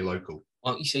steal from your local.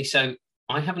 Well, you see, so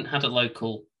I haven't had a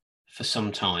local for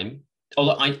some time.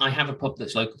 Although I have a pub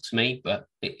that's local to me, but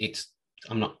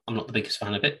I'm not the biggest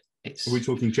fan of it. It's Are we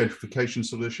talking gentrification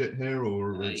sort of shit here,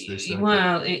 or is this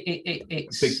well, it's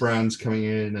it's big brands coming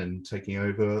in and taking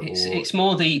over? It's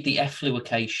more the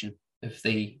effluication of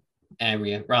the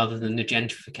area rather than the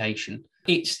gentrification.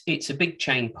 It's a big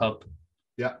chain pub.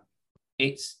 Yeah.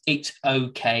 It's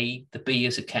okay. The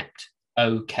beers are kept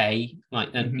okay.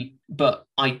 But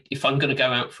if I'm going to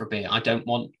go out for a beer, I don't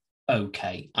want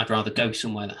okay. I'd rather go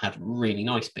somewhere that had really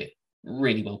nice beer,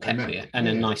 really well kept beer, and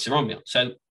a nicer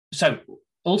ambiance. So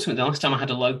ultimately, the last time I had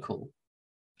a local,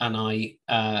 and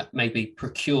I maybe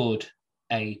procured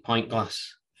a pint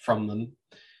glass from them,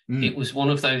 it was one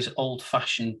of those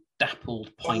old-fashioned dappled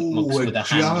pint mugs with a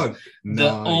handle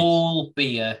that all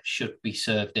beer should be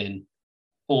served in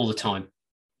all the time.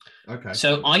 Okay.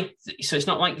 So it's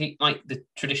not like the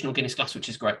traditional Guinness glass, which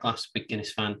is a great glass, big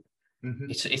Guinness fan.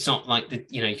 It's not like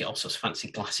you get all sorts of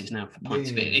fancy glasses now for pints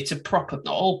of beer. It's a proper,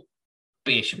 not all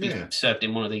beer should be served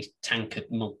in one of these tankard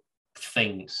mug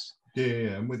things.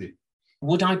 Yeah, I'm with you.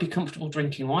 Would I be comfortable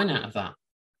drinking wine out of that?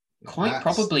 Quite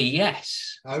probably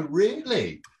yes. Oh,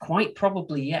 really? Quite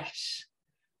probably yes.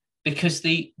 Because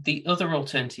the other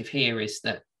alternative here is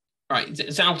that, right,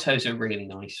 Zaltos are really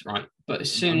nice, right? But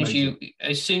as soon as you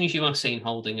are seen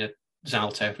holding a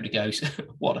Zalto, everybody goes,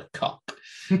 what a cock.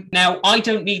 Now, I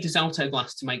don't need a Zalto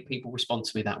glass to make people respond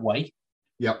to me that way.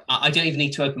 Yep. I don't even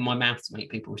need to open my mouth to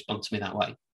make people respond to me that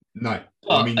way. No.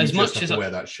 But I mean, you just have to wear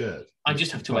that shirt. I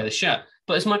just have to wear the shirt.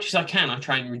 But as much as I can, I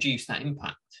try and reduce that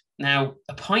impact. Now,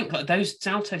 a pint, like those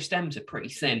Zalto stems are pretty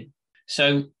thin.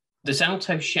 So the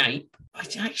Zalto shape,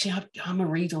 I'm a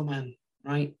Riedel man,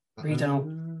 right? Riedel.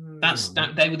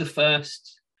 They were the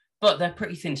first, but they're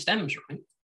pretty thin stems, right?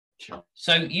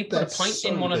 So you put a pint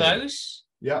in one of those.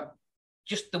 Yeah.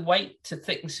 Just the weight to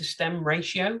thickness of stem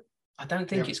ratio, I don't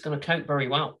think it's going to cope very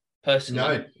well,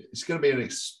 personally. No, it's going to be an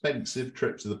expensive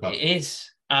trip to the pub. It is.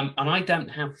 And I don't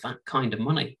have that kind of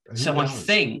money. So I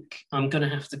think I'm going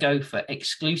to have to go for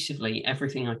exclusively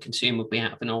everything I consume will be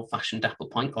out of an old-fashioned apple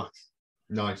pint glass.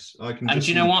 Nice. And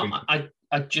you know what?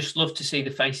 I'd just love to see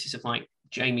the faces of like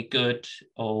Jamie Goode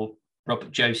or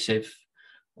Robert Joseph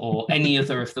or any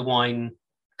other of the wine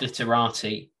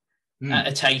glitterati at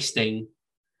a tasting.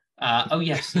 Oh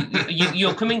yes,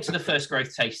 you're coming to the first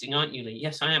growth tasting, aren't you, Lee?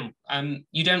 Yes, I am.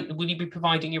 Will you be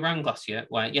providing your own glass yet?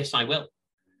 Well, yes, I will.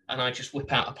 And I just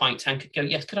whip out a pint tank and go,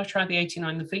 yes, could I try the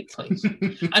 89 Lafite, please?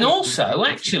 And also,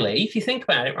 actually, if you think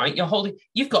about it, right,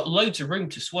 you've got loads of room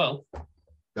to swirl.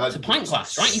 It's a pint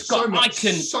glass, right? I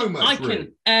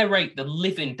can aerate the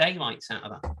living daylights out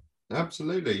of that.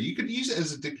 Absolutely. You could use it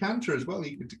as a decanter as well.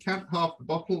 You could decant half the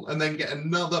bottle and then get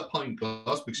another pint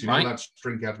glass because you're not allowed to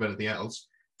drink out of anything else.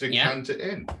 Decant it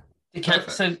in.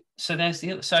 So there's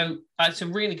the other. So it's a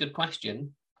really good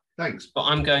question. Thanks. But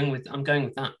I'm going with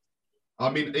that. I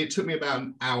mean, it took me about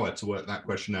an hour to work that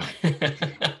question out.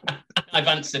 I've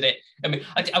answered it. I mean,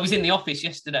 I was in the office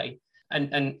yesterday,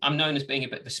 and I'm known as being a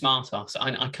bit of a smart ass.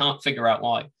 I can't figure out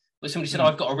why. But somebody said,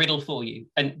 I've got a riddle for you.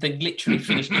 And they literally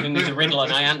finished giving me the riddle,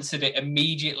 and I answered it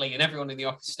immediately. And everyone in the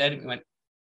office stared at me and went,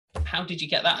 how did you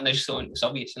get that? And they just thought it was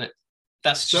obvious, isn't it?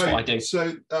 That's just what I do.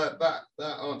 So that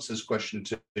answers question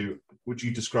 2. Would you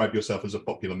describe yourself as a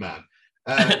popular man?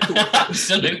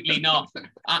 Absolutely not.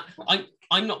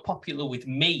 I'm not popular with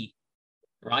me,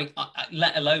 right?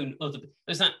 Let alone other.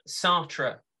 There's that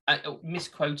Sartre,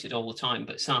 misquoted all the time,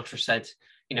 but Sartre said,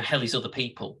 hell is other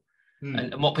people.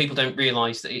 And what people don't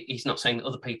realise, that he's not saying that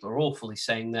other people are awful. He's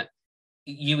saying that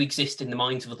you exist in the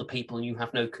minds of other people and you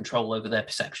have no control over their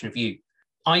perception of you.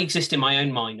 I exist in my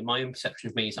own mind, and my own perception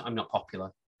of me is that I'm not popular.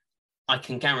 I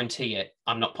can guarantee it.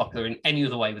 I'm not popular in any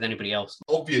other way with anybody else.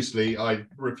 Obviously, I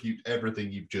refute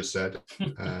everything you've just said,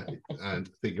 and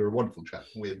think you're a wonderful chap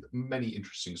with many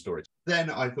interesting stories.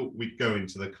 Then I thought we'd go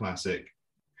into the classic,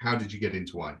 how did you get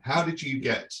into wine? How did you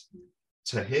get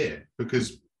to here?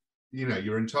 Because,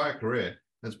 your entire career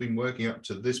has been working up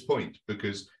to this point,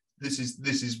 because this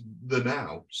is the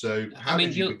now. So how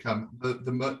did you become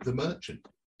the merchant?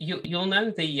 You'll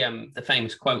know the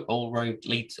famous quote, all roads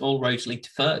lead to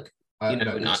Ferg.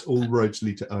 It's all roads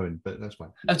lead to Owen, but that's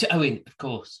fine. Oh, to Owen, of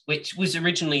course, which was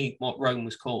originally what Rome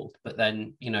was called. But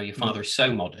then, your father is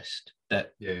so modest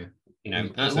that,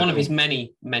 one of his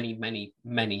many, many, many,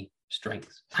 many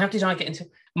strengths. How did I get into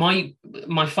my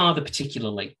father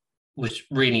particularly was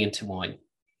really into wine.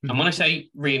 And when I say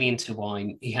really into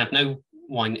wine, he had no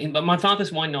wine. But my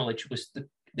father's wine knowledge was that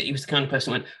he was the kind of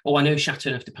person who went, oh, I know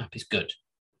Chateauneuf de Pape is good,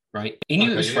 right? He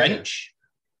knew it was French.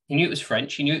 He knew it was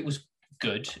French. He knew it was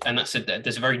good. And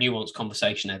there's a very nuanced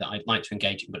conversation there that I'd like to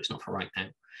engage in, but it's not for right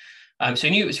now. So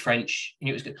he knew it was French. He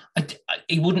knew it was good.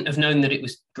 He wouldn't have known that it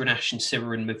was Grenache and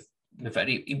Syrah and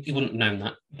Mourvedre. He wouldn't have known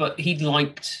that. But he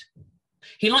liked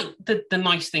He liked the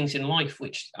nice things in life,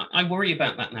 which I worry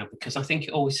about that now, because I think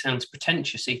it always sounds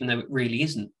pretentious, even though it really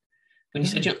isn't. When you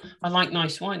said, I like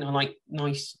nice wine, I like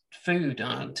nice food,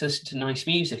 to listen to nice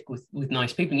music with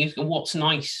nice people, and you go, what's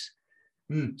nice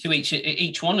to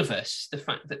each one of us? The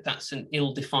fact that that's an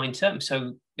ill-defined term.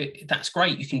 So that's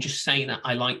great. You can just say that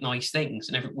I like nice things,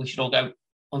 and we should all go,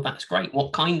 oh, that's great.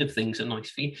 What kind of things are nice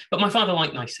for you? But my father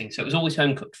liked nice things, so it was always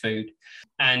home-cooked food.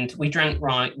 And we drank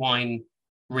wine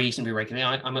reasonably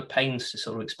regularly. I'm at pains to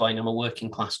sort of explain I'm a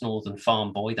working-class northern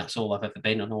farm boy. That's all I've ever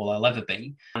been and all I'll ever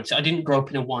be. And so I didn't grow up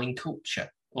in a wine culture.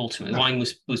 Ultimately, wine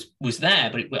was there,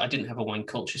 but I didn't have a wine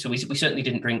culture. So we certainly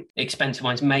didn't drink expensive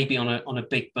wines. Maybe on a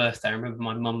big birthday. I remember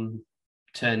my mum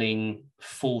turning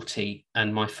 40,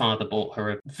 and my father bought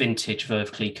her a vintage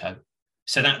Veuve Clicquot.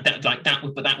 So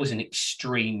that was an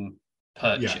extreme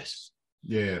purchase.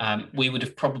 Yeah. We would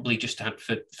have probably just had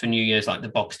for New Year's like the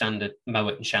bog standard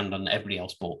Moet and Chandon that everybody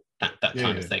else bought, that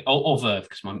kind of thing, or Veuve,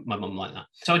 because my mum liked that.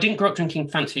 So I didn't grow up drinking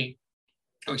fancy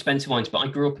or expensive wines, but I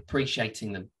grew up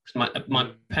appreciating them.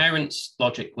 My parents'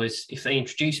 logic was, if they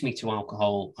introduced me to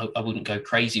alcohol, I wouldn't go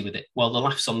crazy with it. Well, the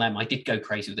laugh's on them. I did go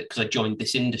crazy with it because I joined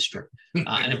this industry and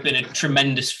have been a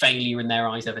tremendous failure in their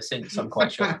eyes ever since, I'm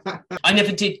quite sure. I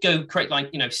never did go crazy,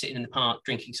 sitting in the park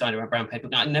drinking cider and brown paper.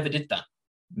 I never did that.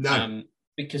 No.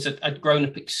 Because I'd grown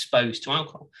up exposed to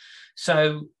alcohol.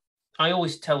 So I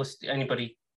always tell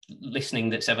anybody listening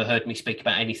that's ever heard me speak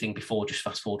about anything before, just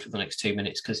fast forward for the next 2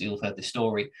 minutes, because you'll have heard this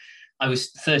story. I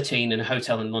was 13 in a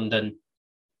hotel in London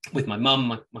with my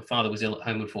mum. My father was ill at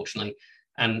home, unfortunately,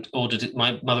 and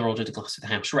my mother ordered a glass of the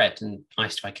house red, and I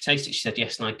asked if I could taste it. She said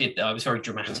yes, and I did. I was very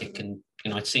dramatic, and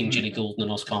I'd seen Gilly Goulden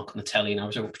and Oz Clarke on the telly, and I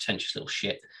was a real pretentious little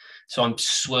shit. So I'm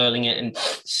swirling it and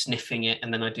sniffing it,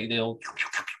 and then I do the old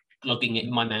lugging it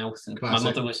in my mouth. And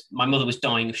Classic. my mother was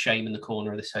dying of shame in the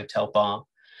corner of this hotel bar.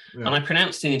 Yeah. And I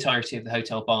pronounced the entirety of the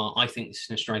hotel bar, I think this is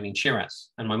an Australian Shiraz.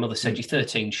 And my mother said, you're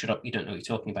 13, shut up, you don't know what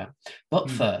you're talking about. But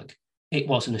Ferg, it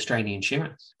was an Australian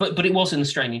Shiraz. But it was an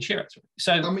Australian Shiraz.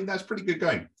 So I mean, that's pretty good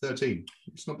going, 13.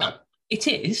 It's not bad. It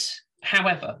is.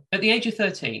 However, at the age of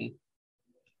 13,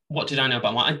 what did I know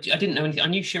about wine? I didn't know anything. I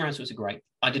knew Shiraz was a grape.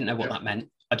 I didn't know what that meant.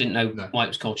 I didn't know why it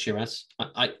was called Shiraz.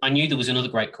 I knew there was another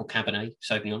grape called Cabernet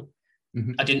Sauvignon.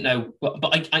 I didn't know, but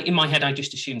I in my head, I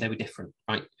just assumed they were different,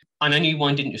 right? And I knew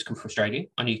wine didn't just come from Australia.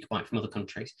 I knew you could buy it from other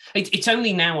countries. It's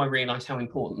only now I realise how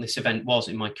important this event was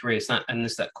in my career. And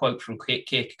there's that quote from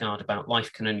Kierkegaard about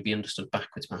life can only be understood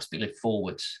backwards, must be lived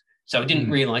forwards. So I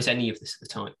didn't realise any of this at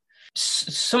the time.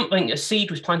 A seed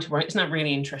was planted, right? Isn't that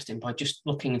really interesting? By just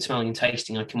looking and smelling and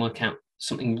tasting, I can work out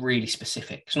something really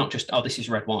specific. It's not just, this is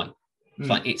red wine. It's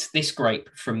like, it's this grape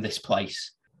from this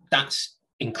place. That's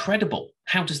incredible.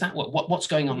 How does that work? What's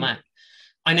going on there?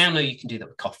 I now know you can do that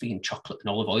with coffee and chocolate and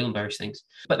olive oil and various things,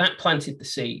 but that planted the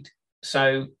seed.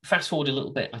 So fast forward a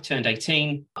little bit, I turned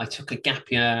 18. I took a gap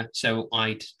year. So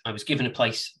I was given a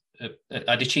place.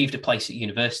 I'd achieved a place at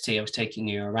university. I was taking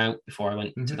a year out before I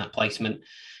went to that placement.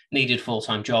 Needed a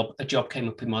full-time job. A job came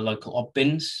up in my local odd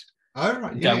bins. Oh,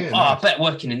 right. Nice. I bet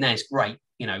working in there is great.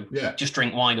 Just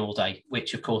drink wine all day,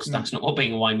 which of course that's not what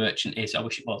being a wine merchant is. I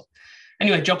wish it was.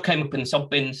 Anyway, job came up in the sod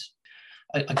bins.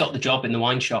 I got the job in the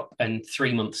wine shop, and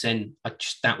 3 months in,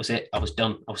 that was it. I was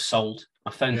done. I was sold.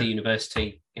 I phoned the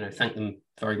university, thanked them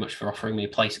very much for offering me a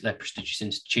place at their prestigious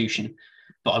institution,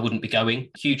 but I wouldn't be going.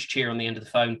 Huge cheer on the end of the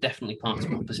phone, definitely party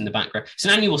poppers in the background. It's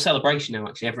an annual celebration now,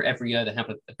 actually. Every year they have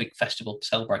a big festival to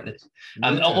celebrate this.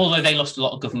 Although they lost a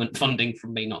lot of government funding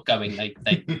from me not going, they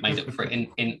made up for it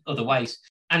in other ways.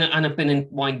 And I've been in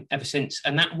wine ever since.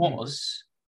 And that was,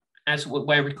 as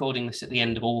we're recording this at the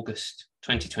end of August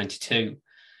 2022,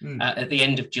 at the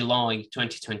end of July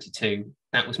 2022,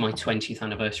 that was my 20th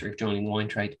anniversary of joining the wine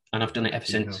trade, and I've done it ever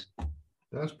since.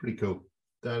 That's pretty cool.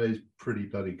 That is pretty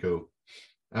bloody cool.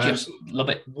 Just love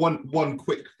it. One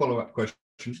quick follow-up question.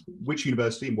 Which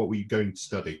university and what were you going to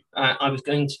study? I was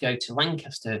going to go to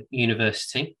Lancaster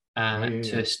University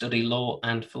to study law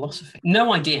and philosophy.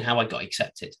 No idea how I got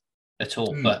accepted at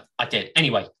all, but I did.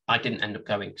 Anyway, I didn't end up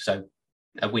going, so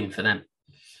a win for them.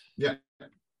 Yeah.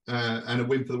 And a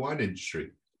win for the wine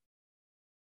industry.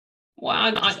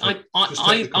 Well, I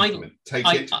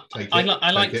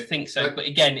like to think so, but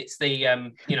again, it's the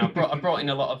I brought in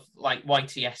a lot of like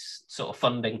YTS sort of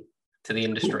funding to the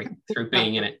industry through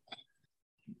being in it.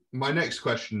 My next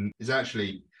question is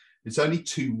actually, it's only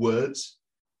 2 words.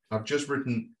 I've just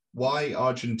written, why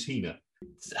Argentina?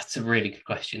 That's a really good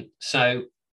question. So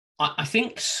I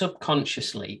think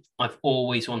subconsciously I've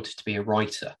always wanted to be a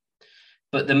writer,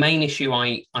 but the main issue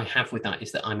I have with that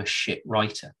is that I'm a shit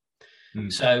writer.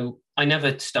 So I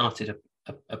never started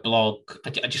a blog. I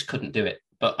just couldn't do it.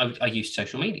 But I used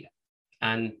social media.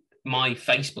 And my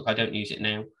Facebook, I don't use it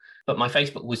now, but my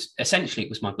Facebook was essentially, it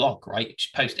was my blog, right?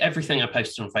 Everything I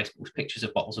posted on Facebook was pictures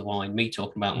of bottles of wine, me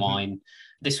talking about wine.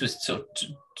 This was sort of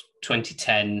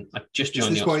 2010. I just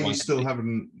joined. Is this why you wine still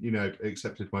company. haven't,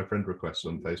 accepted my friend requests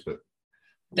on Facebook?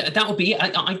 That would be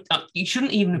it. You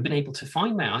shouldn't even have been able to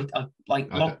find me. I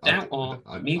logged out or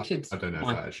muted. I don't know if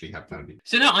I actually have found you.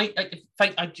 So no, I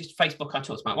just Facebook. I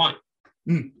talked about wine,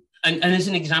 and as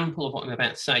an example of what I'm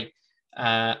about to say,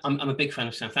 I'm a big fan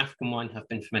of South African wine. Have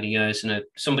been for many years. And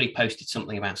somebody posted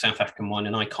something about South African wine,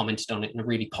 and I commented on it in a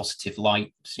really positive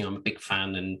light. So, I'm a big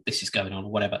fan, and this is going on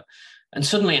or whatever. And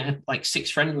suddenly I had like 6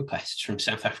 friend requests from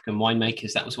South African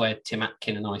winemakers. That was where Tim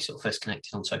Atkin and I sort of first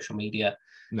connected on social media.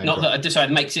 No, not that I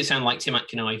decided, makes it sound like Tim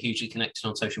Atkin and I are hugely connected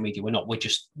on social media. We're not.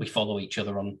 We follow each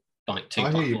other on like 2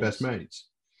 platforms. I hear you're best mates.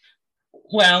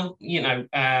 Well,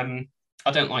 I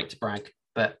don't like to brag,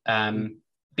 but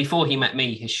before he met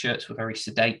me, his shirts were very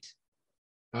sedate.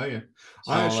 Oh yeah,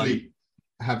 so, I actually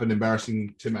have an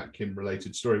embarrassing Tim Atkin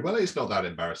related story. Well, it's not that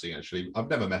embarrassing actually. I've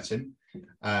never met him,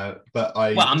 but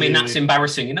that's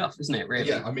embarrassing enough, isn't it? Really?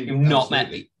 Yeah, I mean, you've not met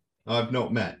me. I've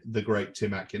not met the great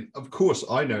Tim Atkin. Of course,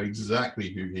 I know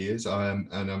exactly who he is, and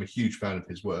I'm a huge fan of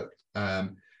his work.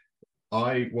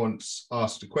 I once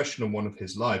asked a question on one of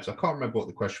his lives. I can't remember what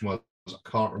the question was. I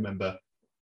can't remember.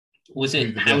 Was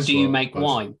it, how do you make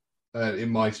wine? It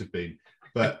might have been.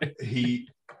 But he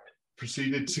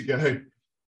proceeded to go,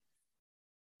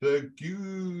 the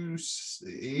goose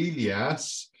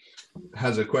Elias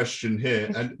has a question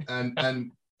here,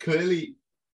 and clearly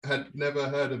had never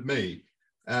heard of me.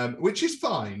 Which is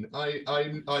fine.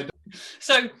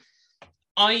 So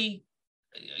I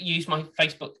use my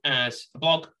Facebook as a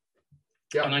blog.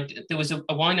 Yeah. And there was a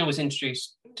wine I was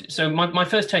introduced to. So my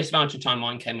first taste of Argentine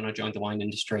wine came when I joined the wine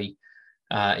industry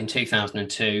in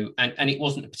 2002, and it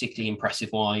wasn't a particularly impressive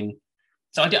wine.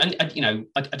 So I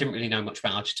didn't really know much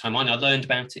about Argentine wine. I learned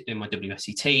about it doing my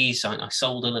WSETs. I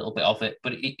sold a little bit of it,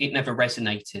 but it never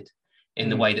resonated in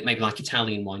the way that maybe like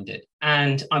Italian wine did.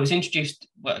 And I was introduced,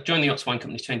 I joined the Ox Wine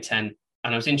Company in 2010,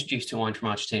 and I was introduced to wine from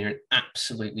Argentina, and it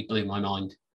absolutely blew my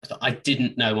mind. I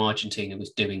didn't know Argentina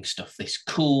was doing stuff this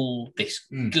cool, this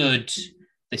good,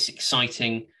 this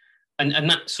exciting. And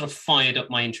that sort of fired up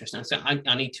my interest. And I said,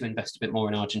 I need to invest a bit more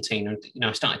in Argentina.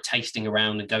 I started tasting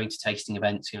around and going to tasting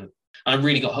events, and I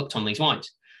really got hooked on these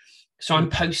wines. So I'm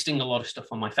posting a lot of stuff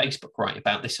on my Facebook, right,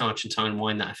 about this Argentine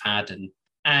wine that I've had.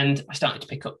 And I started to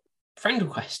pick up friend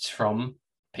requests from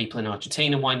people in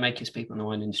Argentina, winemakers, people in the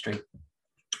wine industry.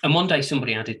 And one day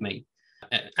somebody added me,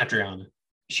 Adriana.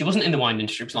 She wasn't in the wine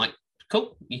industry. It was like,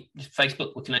 cool,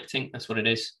 Facebook, we're connecting. That's what it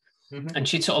is. And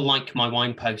she'd sort of like my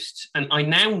wine posts. And I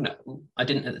now know, I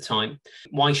didn't at the time,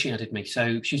 why she added me.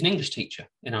 So she was an English teacher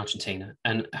in Argentina.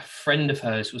 And a friend of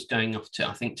hers was going off to,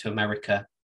 I think, to America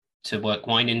to work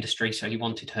wine industry. So he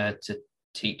wanted her to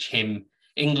teach him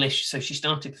English. So she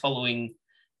started following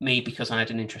me because I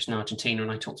had an interest in Argentina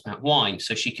and I talked about wine.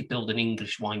 So she could build an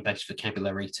English wine-based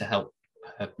vocabulary to help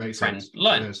her friends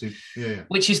learn. Yeah.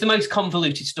 Which is the most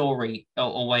convoluted story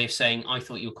or way of saying, I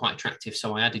thought you were quite attractive,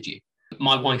 so I added you.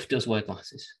 My wife does wear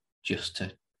glasses, just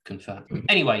to confirm.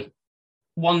 Anyway,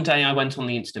 one day I went on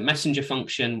the instant messenger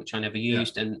function, which I never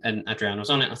used, and Adriana was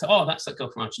on it. I thought, oh, that's that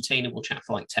girl from Argentina. We'll chat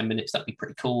for like 10 minutes. That'd be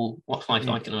pretty cool. What's life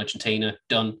like in Argentina?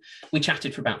 Done. We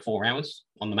chatted for about 4 hours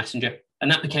on the messenger, and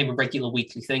that became a regular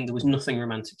weekly thing. There was nothing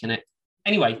romantic in it.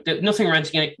 Anyway, nothing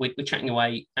romantic in it. We're chatting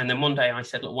away. And then one day I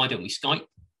said, look, why don't we Skype?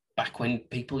 Back when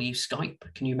people used Skype.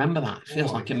 Can you remember that? It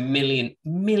feels like a million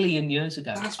years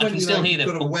ago. That's when you got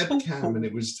a webcam and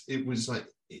it was like,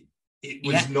 it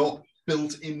was not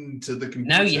built into the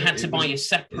computer. No, you had to buy a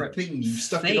separate thing. You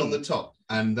stuck it on the top,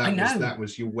 and that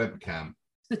was your webcam.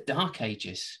 The dark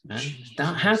ages, man.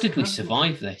 How did we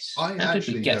survive this? How did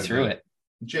we get through it?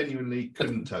 Genuinely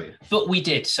couldn't tell you. But we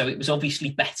did, so it was obviously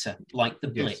better, like the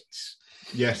Blitz.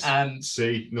 Yes.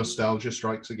 See, nostalgia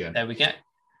strikes again. There we go.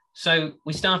 So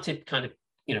we started kind of,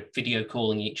 video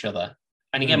calling each other.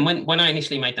 And again, when I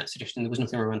initially made that suggestion, there was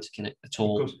nothing romantic in it at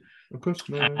all. Of course.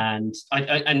 No. And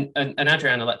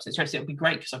Adriana leapt at the chance. It would be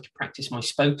great because I could practice my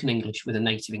spoken English with a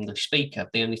native English speaker.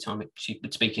 The only time she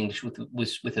would speak English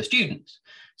was with her students.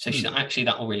 So she said, actually,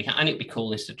 that will really help. And it'd be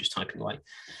cool instead of just typing away.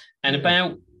 And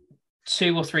about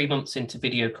 2 or 3 months into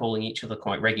video calling each other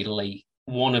quite regularly,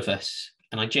 one of us,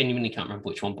 and I genuinely can't remember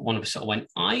which one, but one of us sort of went,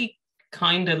 I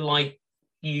kind of like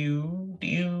you.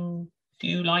 Do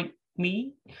you like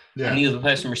me? And the other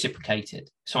person reciprocated.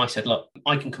 So I said, look,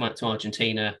 I can come out to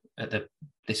Argentina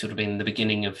this would have been the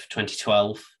beginning of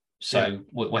 2012. So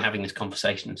we're having this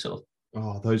conversation sort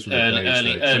of those were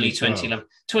early 2011.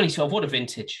 2012, what a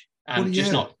vintage.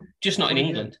 Just not in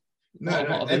England. No,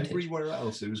 What a vintage. everywhere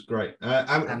else it was great.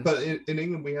 Um, But in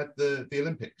England we had the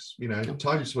Olympics. You know,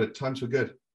 times were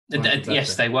good.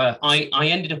 Yes, they were. I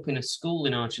ended up in a school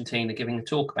in Argentina giving a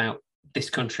talk about this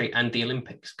country and the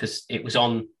Olympics because it was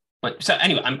on. So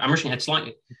anyway, I'm rushing ahead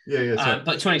slightly. Yeah.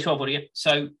 But 2012, what do you?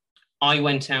 So I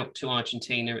went out to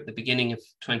Argentina at the beginning of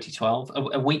 2012.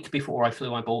 A week before I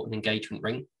flew, I bought an engagement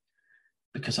ring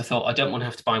because I thought I don't want to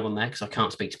have to buy one there because I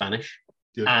can't speak Spanish.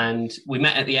 Good. And we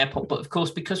met at the airport. But of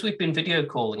course, because we've been video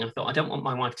calling, I thought I don't want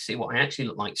my wife to see what I actually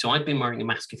look like. So I'd been wearing a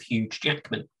mask of Hugh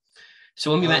Jackman.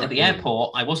 So when we met at the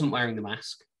airport, I wasn't wearing the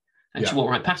mask, and she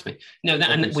walked right past me. No,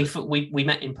 and we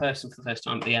met in person for the first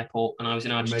time at the airport, and I was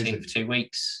in Argentina for 2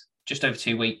 weeks, just over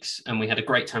 2 weeks, and we had a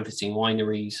great time visiting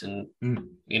wineries and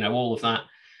all of that.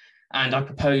 And I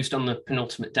proposed on the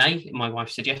penultimate day. My wife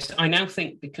said yes. I now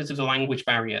think because of the language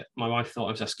barrier, my wife thought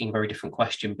I was asking a very different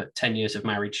question, but 10 years of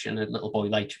marriage and a little boy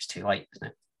later is too late, isn't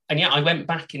it? And yeah, I went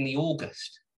back in the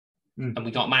August and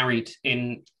we got married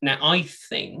in. Now, I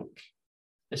think,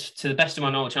 to the best of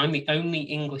my knowledge, I'm the only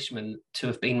Englishman to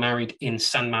have been married in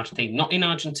San Martin, not in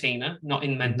Argentina, not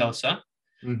in Mendoza,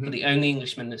 but the only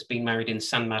Englishman that's been married in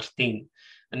San Martin.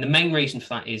 And the main reason for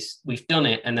that is we've done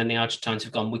it, and then the Argentines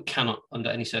have gone, we cannot, under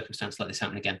any circumstance, let this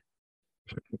happen again.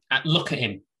 Look at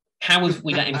him. How have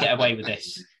we let him get away with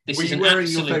this? This Were is you an wearing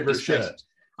your absolute favourite disgrace. shirt?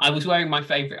 I was wearing my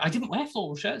favourite. I didn't wear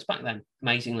floral shirts back then,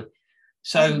 amazingly.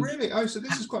 So oh, really? Oh, so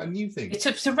this is quite a new thing.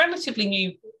 It's a relatively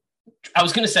new. I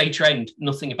was going to say trend.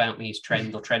 Nothing about me is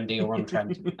trend or trendy or on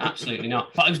trend. Absolutely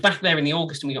not. But I was back there in the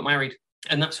August and we got married.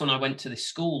 And that's when I went to this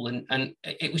school. And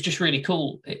it was just really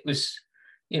cool. It was,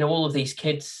 all of these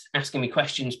kids asking me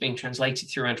questions being translated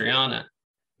through Adriana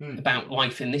about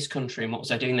life in this country and what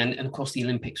was I doing then. And of course, the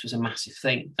Olympics was a massive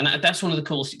thing. And that's one of the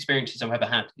coolest experiences I've ever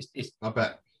had is I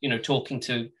bet. Talking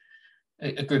to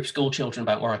a group of school children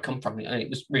about where I come from. And it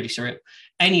was really surreal.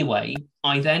 Anyway,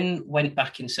 I then went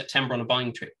back in September on a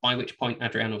buying trip, by which point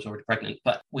Adriana was already pregnant.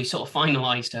 But we sort of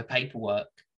finalised her paperwork.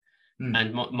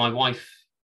 And my wife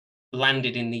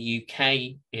landed in the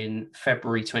UK in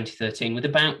February 2013 with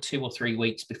about 2 or 3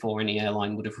 weeks before any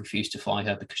airline would have refused to fly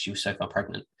her because she was so far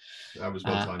pregnant. That was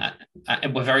well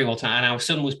timed. We're very well timed. And our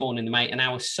son was born in the May, and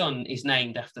our son is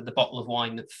named after the bottle of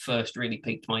wine that first really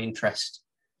piqued my interest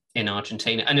in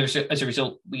Argentina. And as a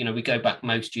result, we go back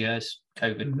most years,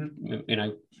 COVID,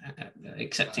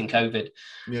 accepting COVID.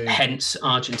 Hence,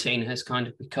 Argentina has kind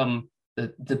of become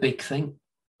the big thing.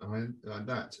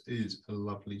 That is a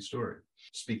lovely story.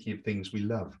 Speaking of things we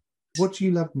love, what do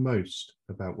you love most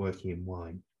about working in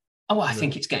wine? Oh, I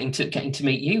think it's getting to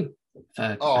meet you.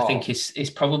 I think is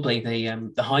probably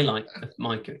the highlight of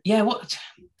my career. Yeah, what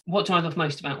do I love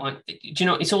most about wine? Do you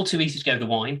know, it's all too easy to go to the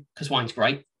wine because wine's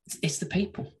great. It's the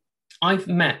people. I've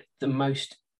met the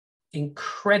most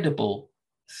incredible,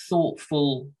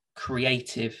 thoughtful,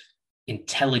 creative,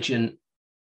 intelligent,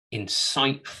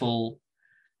 insightful,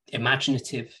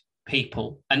 imaginative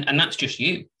people, and that's just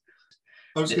you.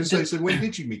 I was going to say, so when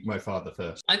did you meet my father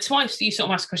first? That's why you sort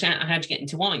of asked the question, how did you get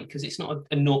into wine? Because it's not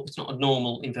a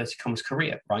normal inverted commas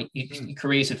career, right? Your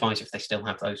careers advisor, if they still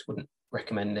have those, wouldn't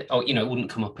recommend it. Or, it wouldn't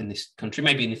come up in this country.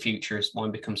 Maybe in the future as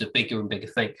wine becomes a bigger and bigger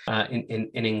thing in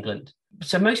England.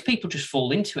 So most people just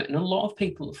fall into it. And a lot of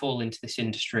people that fall into this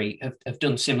industry have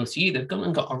done similar to you. They've gone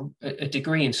and got a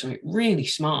degree in something really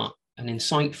smart and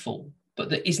insightful, but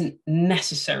that isn't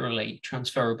necessarily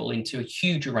transferable into a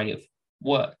huge array of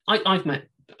work. I've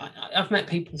met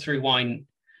people through wine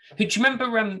who, do you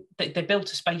remember they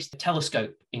built a space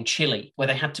telescope in Chile where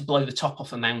they had to blow the top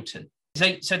off a mountain?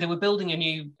 So they were building a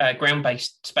new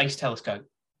ground-based space telescope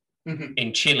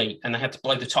in Chile, and they had to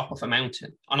blow the top off a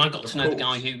mountain. And I got to know the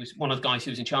guy who was one of the guys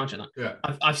who was in charge of that.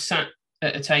 Yeah. I've sat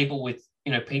at a table with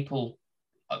people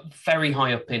very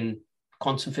high up in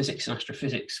quantum physics and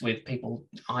astrophysics, with people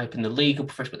high up in the legal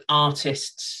profession, with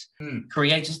artists,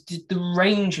 creators, the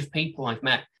range of people I've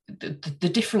met, the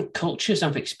different cultures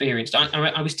I've experienced.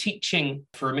 I was teaching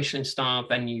for a Michelin star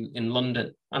venue in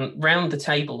London, and round the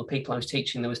table, the people I was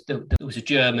teaching, there was a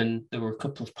German, there were a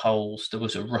couple of Poles, there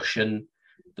was a Russian,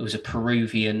 there was a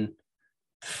Peruvian,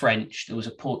 French, there was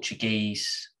a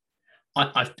Portuguese.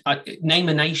 I name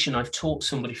a nation, I've taught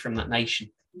somebody from that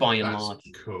nation. By and large,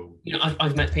 cool.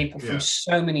 I've met people from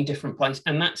so many different places,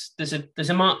 and there's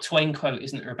a Mark Twain quote,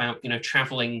 isn't there, about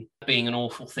traveling being an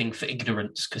awful thing for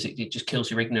ignorance because it just kills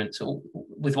your ignorance. So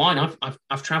with wine,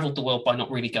 I've traveled the world by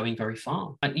not really going very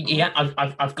far. And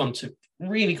I've gone to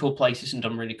really cool places and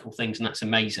done really cool things, and that's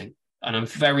amazing. And I'm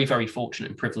very, very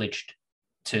fortunate and privileged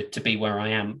to be where I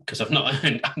am, because I've not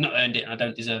earned it and I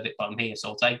don't deserve it, but I'm here, so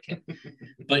I'll take it.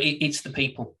 But it's the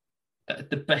people.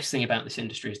 The best thing about this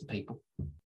industry is the people.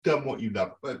 done what you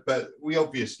love. But we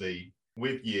obviously,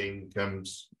 with yin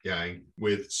comes yang,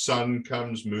 with sun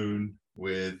comes moon,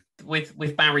 with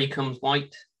Barry comes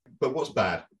white. But what's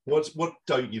bad? What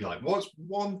don't you like? What's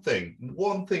one thing in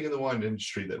the wine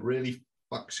industry that really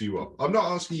fucks you up? I'm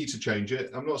not asking you to change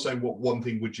it. I'm not saying what one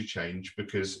thing would you change,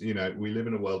 because we live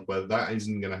in a world where that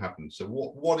isn't going to happen. So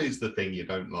what is the thing you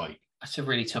don't like? That's a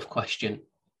really tough question.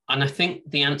 And I think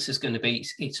the answer is going to be,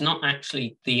 it's not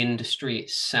actually the industry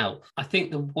itself. I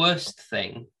think the worst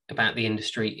thing about the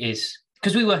industry is,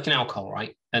 because we work in alcohol,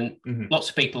 right? And lots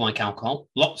of people like alcohol.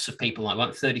 Lots of people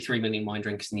like 33 million wine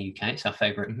drinkers in the UK. It's our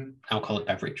favourite alcoholic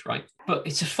beverage, right? But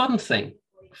it's a fun thing.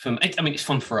 It's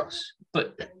fun for us.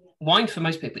 But wine for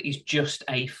most people is just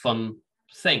a fun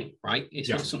thing, right? It's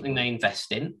not something they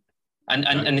invest in.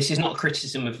 And this is not a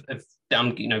criticism of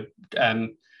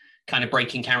kind of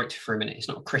breaking character for a minute. It's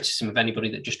not a criticism of anybody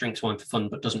that just drinks wine for fun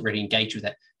but doesn't really engage with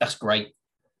it. That's great.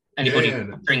 Anybody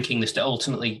drinking this that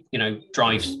ultimately,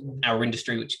 drives our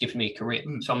industry, which gives me a career.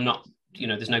 So I'm not,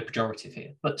 there's no pejorative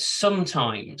here. But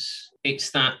sometimes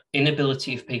it's that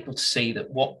inability of people to see that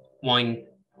what wine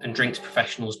and drinks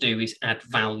professionals do is add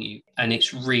value, and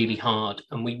it's really hard,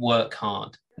 and we work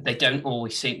hard. They don't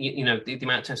always see, the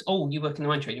amount of times, oh, you work in the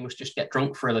wine trade, you must just get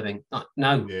drunk for a living. Like,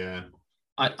 no,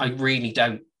 I really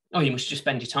don't. Oh, you must just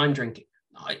spend your time drinking.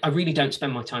 I really don't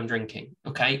spend my time drinking,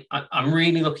 okay? I'm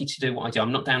really lucky to do what I do.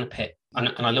 I'm not down a pit, and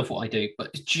I love what I do,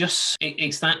 but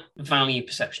it's that value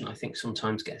perception I think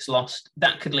sometimes gets lost.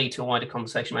 That could lead to a wider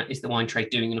conversation about, is the wine trade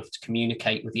doing enough to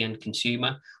communicate with the end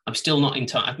consumer? I'm still not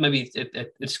entirely, maybe a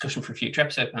discussion for a future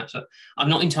episode perhaps, but I'm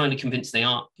not entirely convinced they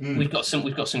are. We've got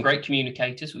some great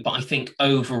communicators, but I think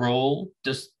overall,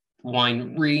 does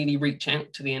wine really reach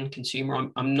out to the end consumer?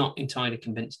 I'm not entirely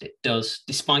convinced it does,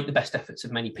 despite the best efforts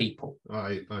of many people.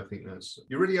 I think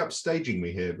you're really upstaging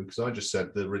me here, because I just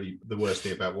said the worst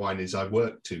thing about wine is I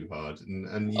work too hard,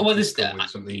 and you with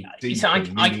something deep. So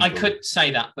I could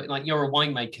say that, but like, you're a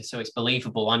winemaker, so it's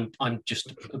believable. I'm just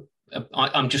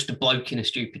a bloke in a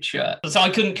stupid shirt, so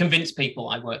I couldn't convince people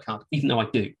I work hard, even though I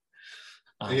do.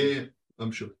 Yeah. I'm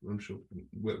sure.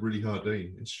 Work really hard, don't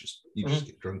you? It's just you just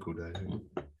get drunk all day.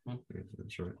 Yeah,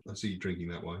 that's right. I see you drinking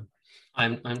that wine.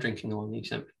 I'm drinking the wine you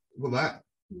sent. Well, that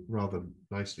rather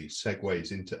nicely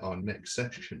segues into our next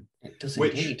section. It does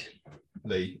indeed.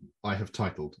 Lee, I have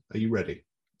titled. Are you ready?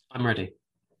 I'm ready.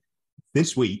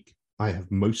 This week, I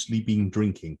have mostly been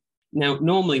drinking. Now,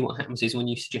 normally what happens is when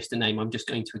you suggest a name, I'm just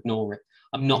going to ignore it.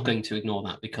 I'm not going to ignore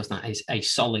that, because that is a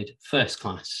solid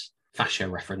first-class fascia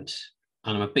reference.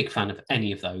 And I'm a big fan of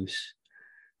any of those.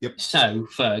 Yep. So,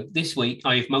 Ferg, this week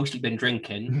I've mostly been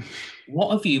drinking.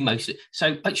 What have you mostly?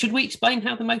 So, should we explain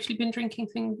how the mostly been drinking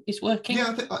thing is working?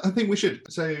 Yeah, I think we should.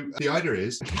 So, the idea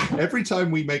is every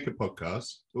time we make a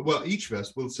podcast, well, each of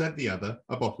us will send the other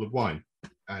a bottle of wine.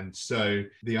 And so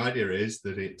the idea is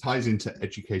that it ties into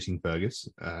educating Fergus,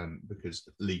 because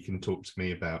Lee can talk to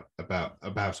me about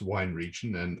a wine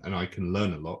region, and I can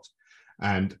learn a lot.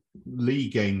 And Lee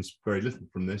gains very little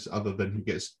from this, other than he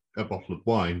gets a bottle of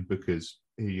wine, because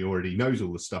he already knows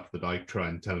all the stuff that I try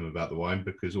and tell him about the wine,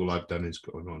 because all I've done is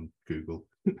gone on Google.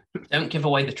 Don't give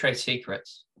away the trade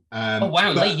secrets. Oh,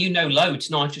 wow, Lee, you know loads.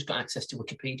 No, I've just got access to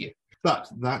Wikipedia. But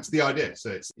that's the idea.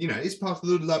 So it's part of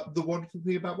the wonderful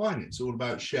thing about wine. It's all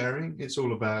about sharing. It's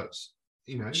all about,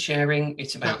 sharing.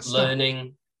 It's about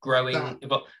learning, growing.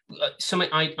 But something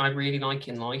I really like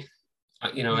in life,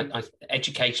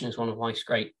 education is one of life's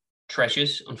great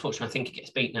treasures. Unfortunately, I think it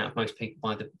gets beaten out of most people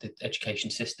by the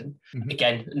education system.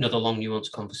 Again, another long,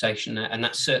 nuanced conversation there. And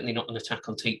that's certainly not an attack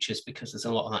on teachers, because there's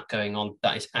a lot of that going on.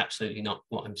 That is absolutely not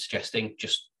what I'm suggesting.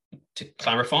 Just to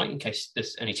clarify, in case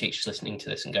there's any teachers listening to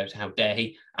this and go, how dare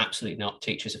he? Absolutely not.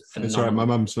 Teachers are phenomenal. Sorry, my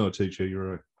mum's not a teacher.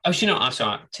 You're right. Oh, she's not. I'm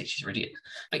sorry. Teachers are idiots.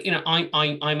 But,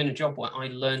 I'm in a job where I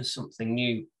learn something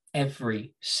new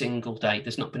every single day.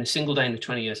 There's not been a single day in the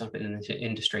 20 years I've been in the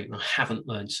industry and I haven't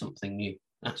learned something new.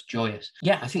 That's joyous.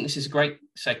 Yeah, I think this is a great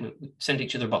segment. We send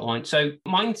each other a bottle of wine. So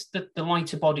mine's the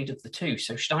lighter bodied of the two.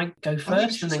 So should I go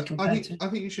first and then compare? I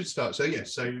think you should start. So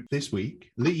yes, so this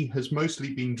week, Lee has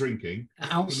mostly been drinking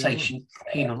Alsatian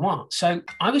Pinot Noir. So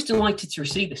I was delighted to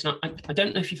receive this. And I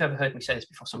don't know if you've ever heard me say this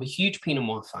before. So I'm a huge Pinot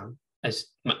Noir fan, as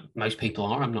most people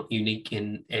are. I'm not unique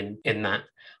in that.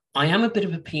 I am a bit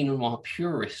of a Pinot Noir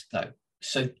purist, though.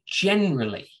 So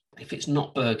generally, if it's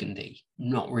not Burgundy,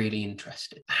 not really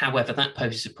interested. However, that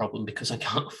poses a problem because I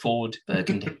can't afford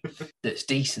Burgundy that's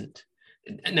decent.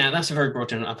 Now, that's a very broad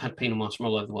general. I've had Pinot Noirs from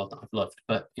all over the world that I've loved,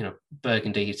 but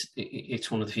Burgundy, it's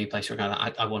one of the few places where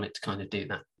I want it to kind of do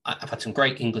that. I've had some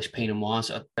great English Pinot Noirs.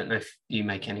 I don't know if you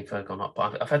make any, Ferg, or not,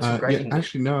 but I've had some great English.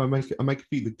 Actually, no, I make a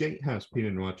few. The Gatehouse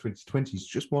Pinot Noir 2020 has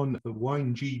just won the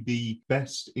Wine GB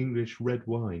Best English Red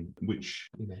Wine, which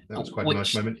that was quite a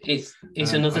nice moment. Is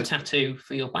another tattoo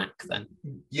for your back then?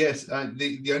 Yes.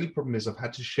 The only problem is I've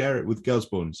had to share it with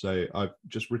Gusborne, so I've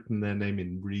just written their name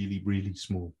in really, really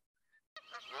small.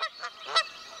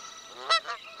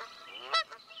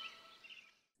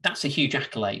 That's a huge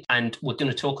accolade, and we're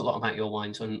going to talk a lot about your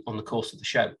wines on the course of the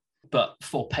show. But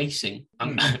for pacing,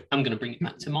 I'm going to bring it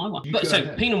back to my one.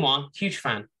 Pinot Noir, huge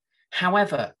fan.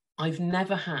 However, I've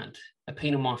never had a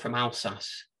Pinot Noir from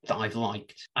Alsace that I've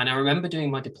liked. And I remember doing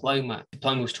my diploma.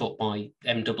 Diploma was taught by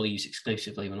MWs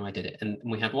exclusively when I did it. And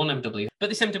we had one MW. But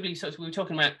this MW, so we were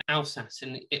talking about Alsace.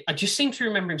 And I just seem to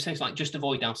remember him saying, like, just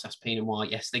avoid Alsace Pinot Noir.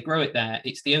 Yes, they grow it there.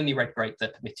 It's the only red grape they're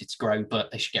permitted to grow,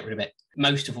 but they should get rid of it.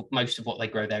 Most of what they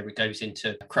grow there, it goes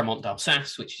into Cremant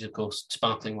d'Alsace, which is, of course,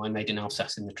 sparkling wine made in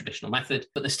Alsace in the traditional method.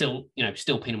 But there's still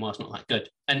Pinot Noir's not that good.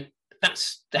 And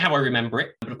that's how I remember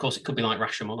it. But of course, it could be like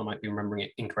Rashomon. I might be remembering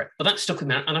it incorrect. But that stuck with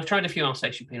me. And I've tried a few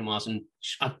Alsatian Pinot Noirs and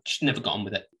I've just never got on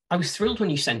with it. I was thrilled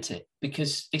when you sent it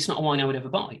because it's not a wine I would ever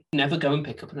buy. Never go and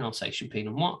pick up an Alsatian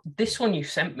Pinot Noir. This one you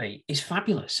sent me is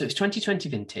fabulous. So it's 2020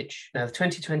 vintage. Now, the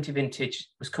 2020 vintage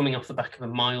was coming off the back of a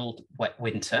mild, wet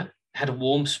winter. Had a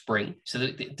warm spring, so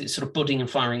the sort of budding and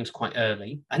flowering was quite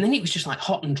early. And then it was just like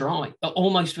hot and dry,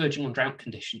 almost verging on drought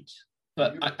conditions.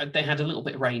 But they had a little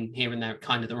bit of rain here and there at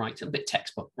kind of the right, a bit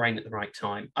textbook rain at the right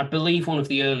time. I believe one of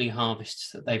the early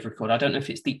harvests that they've recorded, I don't know if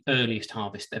it's the earliest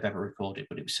harvest they've ever recorded,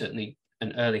 but it was certainly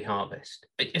an early harvest.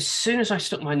 As soon as I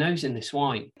stuck my nose in this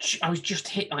wine, I was just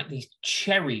hit like these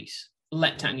cherries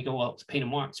leapt out, and you go, well, it's Pinot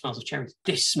Noir, it smells of cherries.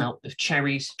 This smelled of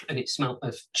cherries, and it smelled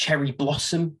of cherry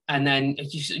blossom. And then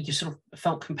you sort of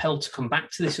felt compelled to come back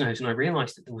to this nose, and I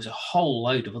realised that there was a whole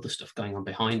load of other stuff going on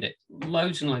behind it.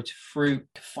 Loads and loads of fruit,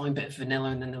 a fine bit of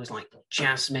vanilla, and then there was like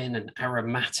jasmine and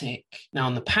aromatic. Now,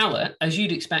 on the palate, as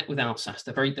you'd expect with Alsace,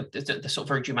 they're sort of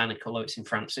very Germanic, although it's in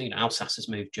France. So, Alsace has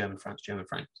moved German, France.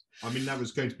 I mean, that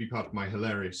was going to be part of my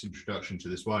hilarious introduction to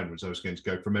this wine, was I was going to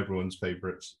go from everyone's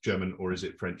favourite German, or is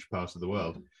it French, part of the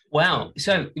world. Wow.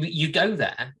 So you go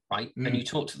there, right, and you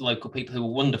talk to the local people who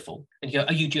are wonderful, and you go,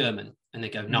 are you German? And they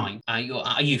go, no.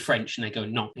 Are you French? And they go,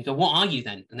 no. And you go, what are you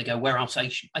then? And they go, we're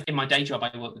Alsatian. In my day job,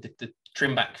 I work with the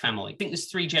Trimbach family. I think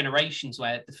there's 3 generations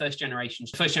where the first generation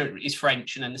is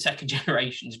French, and then the second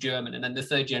generation is German, and then the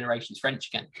third generation is French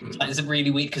again. It's a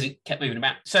really weird, because it kept moving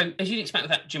about. So as you'd expect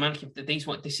with that Germanic,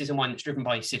 this is a wine that's driven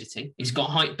by acidity. It's got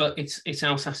high, but it's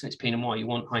Alsace and it's Pinot Noir. You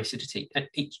want high acidity. And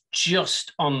it's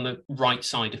just on the right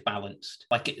side of balanced.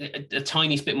 Like a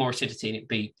tiny bit more acidity and it'd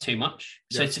be too much.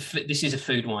 So this is a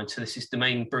food wine. So this is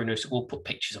Domaine Bruno. So we'll put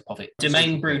pictures up of it.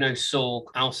 Domaine Bruno Sorg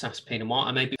Alsace Pinot Noir.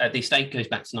 And maybe the estate goes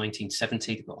back to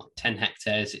 1970. They've got like 10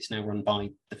 hectares. It's now run by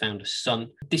the founder's son.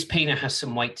 This Pinot has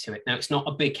some weight to it. Now, it's not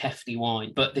a big, hefty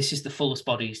wine, but this is the fullest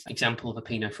bodied example of a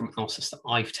Pinot from Alsace that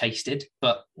I've tasted.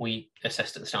 But we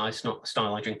assessed at the start, it's not a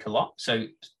style I drink a lot. So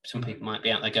some people might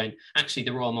be out there going, actually,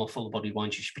 there are more fuller bodied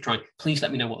wines you should be trying. Please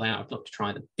let me know what they are. I'd love to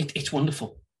try them. It's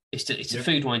wonderful. It's a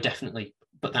food wine, definitely.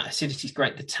 But that acidity is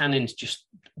great. The tannins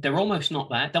they're almost not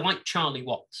there. They're like Charlie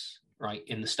Watts, right,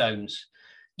 in the Stones.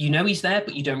 He's there,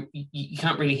 but you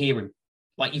can't really hear him.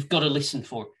 Like, you've got to listen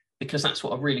for him, because that's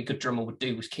what a really good drummer would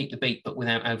do, was keep the beat, but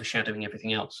without overshadowing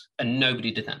everything else. And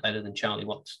nobody did that better than Charlie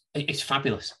Watts. It's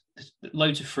fabulous. There's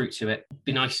loads of fruit to it.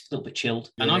 Be nice, a little bit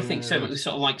chilled. And I think so. It was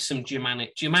sort of like some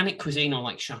Germanic cuisine, or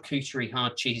like charcuterie,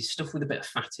 hard cheese, stuff with a bit of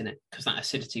fat in it, because that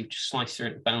acidity would just slice through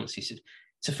it and balance. He said,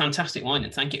 it's a fantastic wine,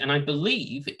 and thank you. And I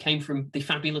believe it came from the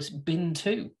fabulous Bin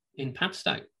 2 in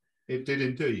Padstow. It did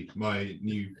indeed. My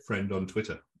new friend on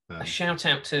Twitter. A shout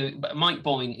out to Mike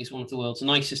Boyne. Is one of the world's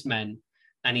nicest men,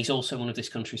 and he's also one of this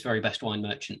country's very best wine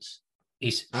merchants.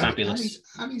 He's fabulous.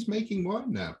 And he's making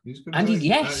wine now.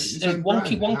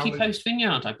 Wonky Post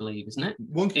Vineyard, I believe, isn't it?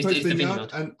 Wonky Post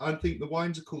Vineyard, and I think the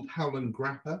wines are called Howland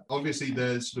Grappa. Obviously,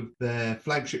 there's sort of their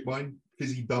flagship wine,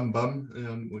 Fizzy Bum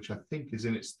Bum, which I think is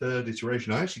in its 3rd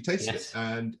iteration. I actually tasted it,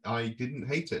 and I didn't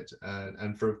hate it.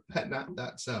 And for a pet nat,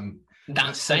 that's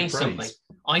saying something.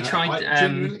 I tried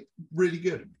genuinely really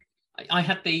good. I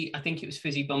think it was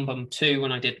Fizzy Bum Bum 2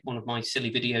 when I did one of my silly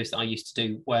videos that I used to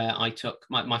do, where I took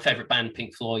my favourite band,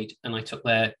 Pink Floyd, and I took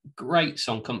their great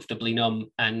song Comfortably Numb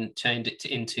and turned it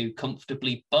into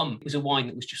Comfortably Bum. It was a wine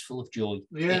that was just full of joy.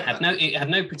 Yeah. It had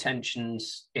no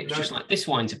pretensions. It was just like, this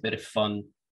wine's a bit of fun.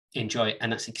 enjoy it.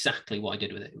 And that's exactly what I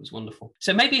did with it. It was wonderful.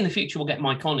 So maybe in the future we'll get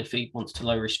Mike on if he wants to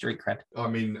lower his street cred. I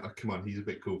mean, come on, he's a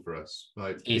bit cool for us.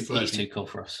 Like he's too cool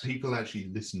for us. People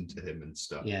actually listen to him and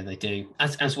stuff. Yeah, they do.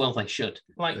 As well they should.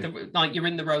 Like you're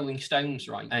in the Rolling Stones,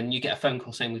 right? And you get a phone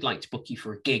call saying we'd like to book you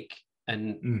for a gig.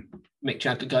 And Mick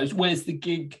Jagger goes, "Where's the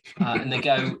gig?" And they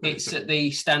go, "It's at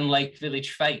the Stan Lake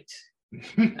Village Fete."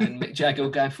 And Mick Jagger will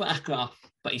go, "Fuck off."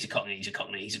 But he's a Cockney. He's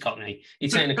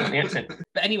saying a Cockney accent.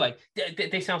 But anyway,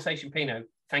 this Alsatian Pinot,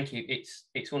 thank you.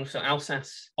 It's wonderful. So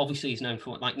Alsace obviously is known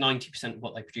for like 90% of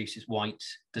what they produce is white.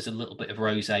 There's a little bit of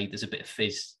rosé. There's a bit of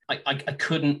fizz. I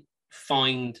couldn't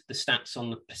find the stats on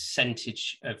the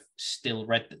percentage of still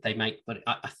red that they make, but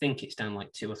I think it's down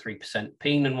like 2 or 3%.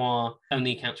 Pinot Noir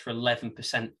only accounts for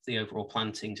 11% of the overall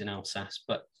plantings in Alsace,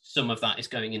 but some of that is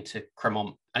going into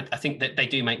Cremant. I think that they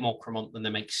do make more Cremant than they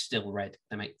make still red.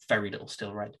 They make very little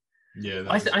still red. Yeah,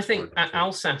 I think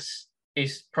Alsace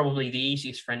is probably the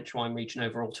easiest French wine region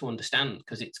overall to understand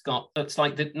because it's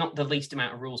like not the least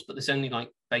amount of rules, but there's only like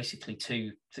basically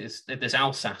two. There's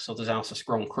Alsace or there's Alsace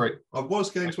Grand Cru. I was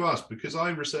going to ask because I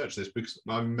researched this because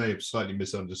I may have slightly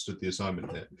misunderstood the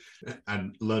assignment here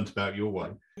and learnt about your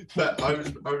wine, but I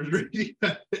was reading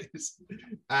this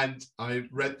and I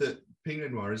read that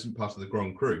Pinot Noir isn't part of the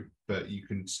Grand Cru, but you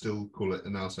can still call it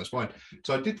an Alsace wine.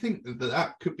 So I did think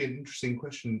that could be an interesting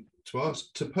question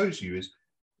to pose you is,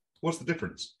 what's the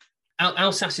difference?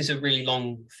 Alsace is a really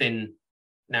long, thin,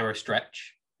 narrow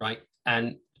stretch, right?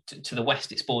 And to the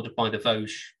west, it's bordered by the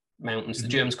Vosges Mountains. The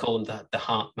Germans call them the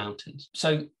Heart Mountains.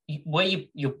 So where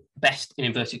you're best, in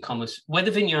inverted commas, where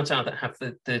the vineyards are that have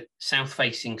the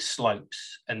south-facing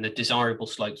slopes and the desirable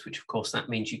slopes, which of course that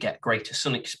means you get greater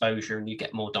sun exposure and you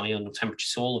get more diurnal temperature.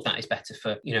 So all of that is better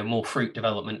for more fruit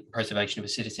development, preservation of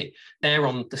acidity. They're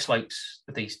on the slopes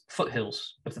of these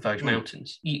foothills of the Vosges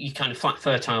Mountains. You kind of flat,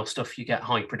 fertile stuff. You get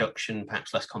high production,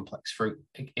 perhaps less complex fruit.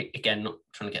 Again, not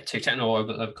trying to get too technical or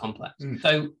over complex.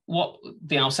 So what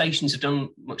the Alsatians have done,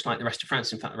 much like the rest of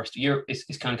France, in fact the rest of Europe, is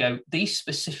kind of go these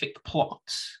specific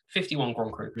plots, 51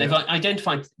 Grand Cru. They've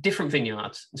identified different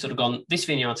vineyards and sort of gone, this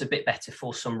vineyard's a bit better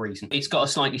for some reason. It's got a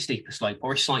slightly steeper slope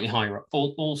or it's slightly higher up,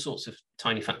 all sorts of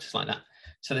tiny factors like that.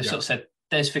 So they've sort of said,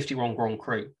 there's 51 Grand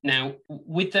Cru. Now,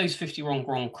 with those 51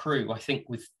 Grand Cru, I think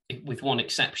with one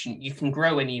exception, you can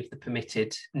grow any of the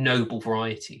permitted noble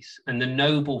varieties. And the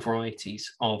noble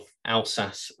varieties of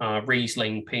Alsace are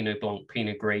Riesling, Pinot Blanc,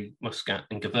 Pinot Gris, Muscat,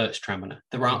 and Gewürztraminer.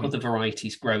 There are other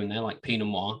varieties grown there, like Pinot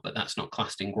Noir, but that's not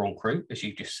classed in Grand Cru, as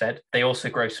you just said. They also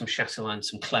grow some Chasselas and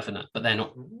some Clevener, but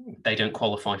they don't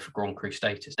qualify for Grand Cru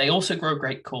status. They also grow a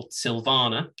grape called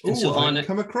Silvaner. Silvaner, I've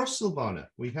come across Silvaner.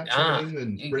 We had some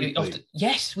in England.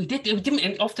 Yes, we did. We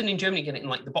didn't often in Germany get it in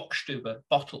like the Bockstube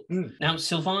bottle. Now,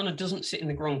 Silvaner doesn't sit in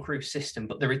the Grand Cru system,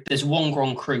 but there's one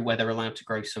Grand Cru where they're allowed to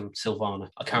grow some Silvaner.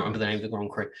 I can't remember the name of the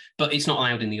Grand Cru, but it's not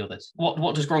allowed in the others.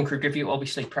 What does Grand Cru give you?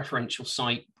 Obviously, preferential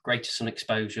site, greater sun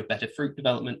exposure, better fruit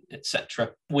development,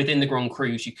 etc. Within the Grand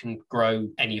Crus, you can grow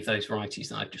any of those varieties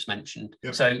that I've just mentioned.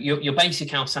 Yep. So your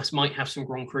basic Alsace might have some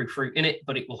Grand Cru fruit in it,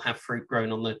 but it will have fruit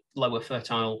grown on the lower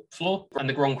fertile floor. And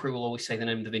the Grand Cru will always say the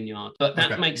name of the vineyard. But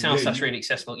that makes Alsace really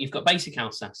accessible. You've got basic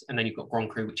Alsace, and then you've got Grand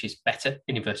Cru, which is better,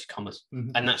 in inverted commas.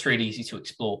 And that's really easy to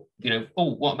explore.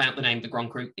 What about the name of the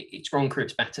Grand Cru? It's Grand Cru,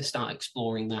 it's better. Start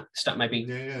exploring that. Start maybe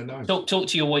nice. talk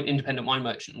to your independent wine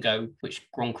merchant and go, which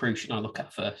Grand Cru should I look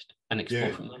at first? And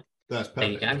explore from there. That's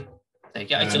perfect. There you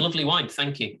go. It's a lovely wine.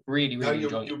 Thank you. Really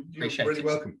enjoyed it. Appreciate really it.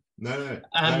 Welcome. No.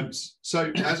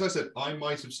 So as I said, I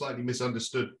might have slightly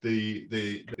misunderstood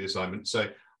the assignment. So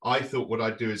I thought what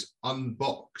I'd do is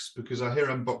unbox, because I hear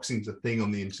unboxing's a thing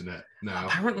on the internet now.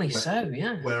 Apparently so,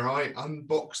 yeah. Where I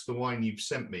unbox the wine you've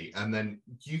sent me, and then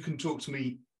you can talk to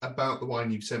me about the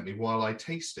wine you've sent me while I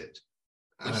taste it.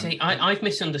 You see, I've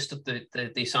misunderstood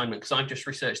the assignment because I've just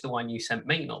researched the wine you sent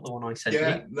me, not the one I sent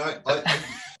you.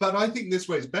 But I think this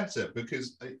way is better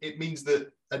because it means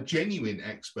that a genuine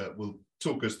expert will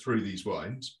talk us through these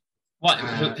wines. What?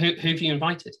 Who have you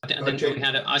invited?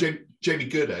 Jamie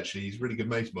Good, actually. He's a really good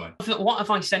mate of mine. What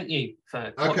have I sent you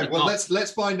for? Okay, well,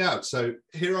 let's find out. So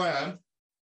here I am.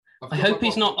 I hope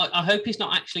he's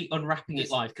not actually unwrapping it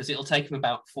live, because it'll take him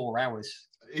about 4 hours.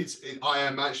 I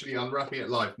am actually unwrapping it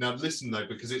live. Now listen though,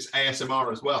 because it's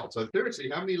ASMR as well. So seriously,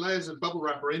 how many layers of bubble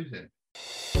wrap are in here?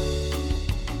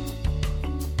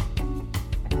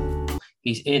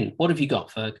 He's in. What have you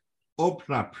got, Ferg?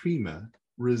 Obra Prima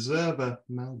Reserva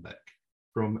Malbec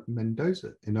from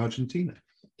Mendoza in Argentina.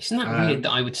 Isn't that weird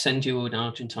that I would send you an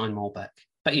Argentine Malbec?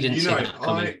 But you didn't see that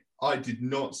coming. I did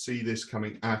not see this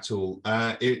coming at all.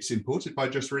 It's imported by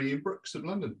Just Really in Brooks of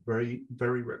London. Very,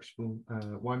 very reputable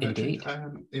wine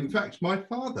merchant. In fact, my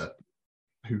father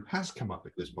who has come up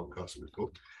with this podcast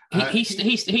before.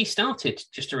 He started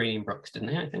Justeria in Brooks, didn't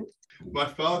he? I think my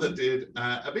father did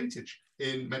a vintage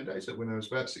in Mendoza when I was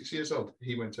about 6 years old.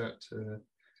 He went out to.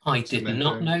 I did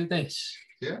not know this.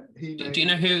 Yeah, do you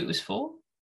know who it was for?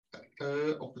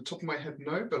 Off the top of my head,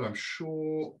 no, but I'm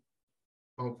sure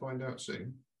I'll find out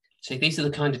soon. See, these are the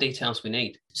kind of details we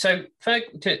need. So,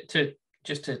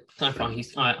 just to clarify,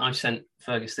 I sent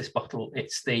Fergus this bottle.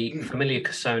 It's the Familia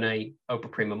Casone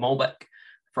Oberprima Malbec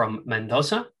from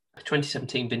Mendoza, a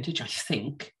 2017 vintage, I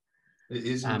think. It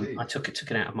is indeed. I took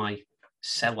it out of my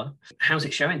cellar. How's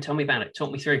it showing? Tell me about it.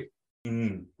 Talk me through.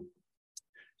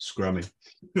 Scrummy.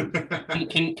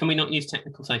 Can we not use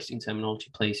technical tasting terminology,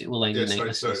 please? It will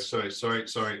alienate.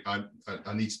 Sorry. I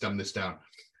need to dumb this down.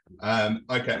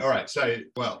 Okay, all right. So,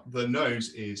 well, the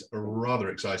nose is rather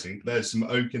exciting. There's some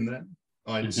oak in there.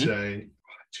 I'd say.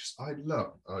 I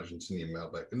love Argentinian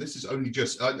Malbec, and this is only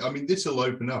just. I mean, this will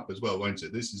open up as well, won't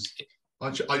it? This is.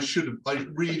 I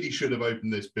really should have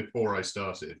opened this before I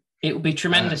started. It would be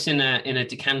tremendous in a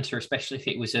decanter, especially if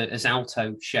it was a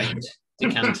Zalto shaped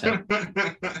decanter,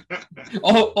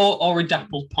 or a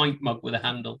dappled pint mug with a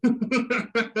handle.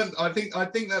 I think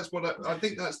that's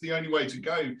the only way to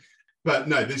go. But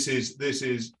no, this is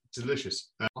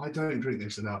delicious. I don't drink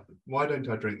this enough. Why don't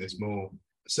I drink this more?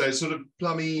 So it's sort of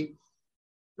plummy,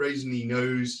 raisiny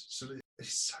nose.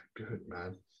 It's so good,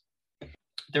 man.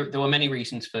 There were many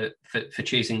reasons for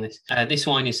choosing this. This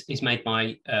wine is made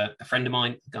by a friend of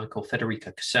mine, a guy called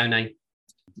Federico Casone.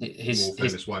 More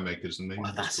famous winemakers than me.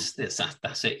 Well, that's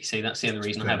it. You see, that's the other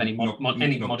reason I have any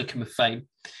modicum of fame.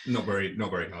 Not very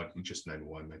hard. You just name a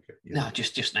winemaker. No,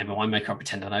 just name a winemaker. I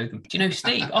pretend I know them. Do you know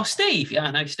Steve? Steve. Yeah,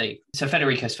 I know Steve. So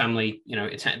Federico's family,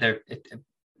 they're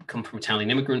come from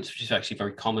Italian immigrants, which is actually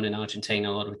very common in Argentina.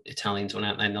 A lot of Italians went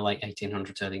out there in the late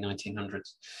 1800s, early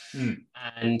 1900s,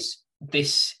 and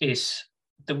this is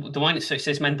the wine. So it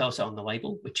says Mendoza on the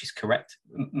label, which is correct.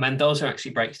 Mendoza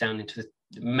actually breaks down into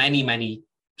many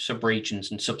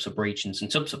sub-regions and sub-sub-regions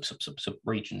and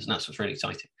sub-sub-sub-sub-regions, and that's what's really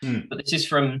exciting. But this is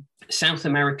from South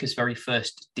America's very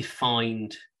first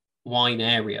defined wine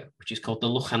area, which is called the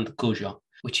Luján de Cuyo,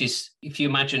 which is, if you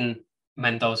imagine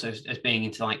Mendoza as being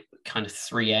into like kind of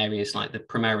three areas, like the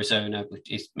Primera Zona,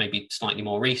 which is maybe slightly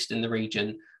more east in the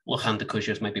region, Luján de Cuyo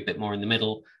is maybe a bit more in the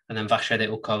middle, and then Valle de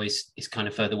Uco is kind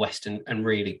of further west and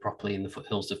really properly in the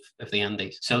foothills of the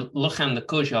Andes. So Luján de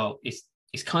Cuyo is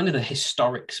kind of the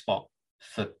historic spot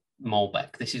for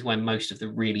Malbec. This is where most of the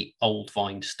really old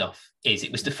vine stuff is.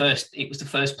 It was the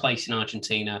first place in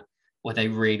Argentina where they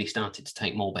really started to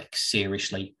take Malbec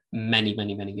seriously many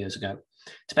years ago.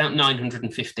 It's about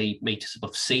 950 meters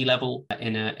above sea level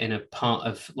in a part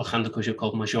of Luján de Cuyo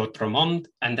called Major Tromond,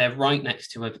 and they're right next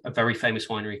to a very famous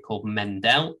winery called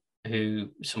Mendel, who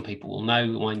some people will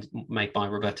know, wine made by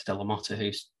Roberto de la Motta,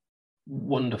 who's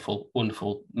wonderful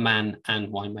man and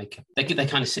winemaker. They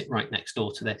kind of sit right next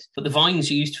door to this. But the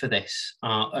vines used for this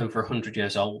are over 100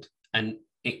 years old, and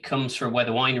it comes from where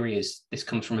the winery is. This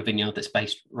comes from a vineyard that's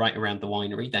based right around the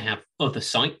winery. They have other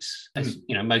sites. As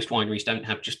you know, most wineries don't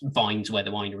have just vines where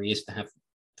the winery is. They have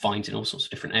vines in all sorts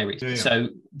of different areas. Yeah. So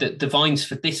the vines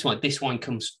for this wine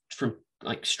comes from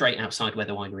like straight outside where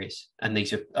the winery is, and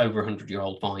these are over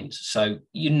 100-year-old vines, so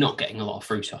you're not getting a lot of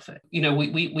fruit off it.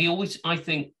 We always, I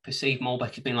think, perceive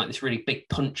Malbec as being like this really big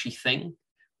punchy thing,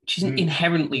 which isn't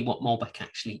inherently what Malbec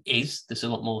actually is. There's a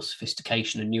lot more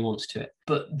sophistication and nuance to it,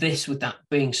 but this, with that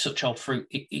being such old fruit,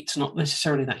 it's not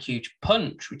necessarily that huge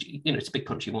punch, which, it's a big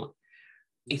punchy one.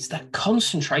 It's that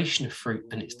concentration of fruit,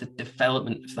 and it's the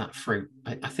development of that fruit.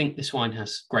 I think this wine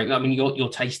has great, I mean, you're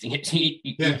tasting it, so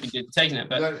you can do the tasting it,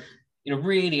 but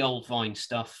really old vine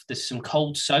stuff. There's some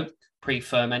cold soak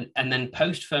pre-ferment, and then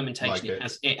post-fermentation,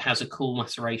 it has a cool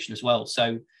maceration as well.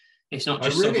 So it's not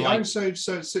just so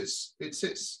it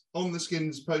sits on the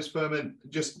skins post-ferment.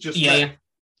 Just yeah.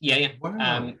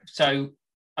 Wow. So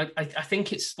I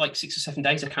think it's like 6 or 7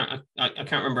 days. I can't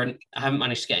remember, and I haven't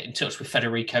managed to get in touch with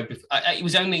Federico. It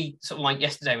was only sort of like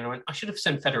yesterday when I went, I should have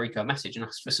sent Federico a message and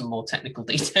asked for some more technical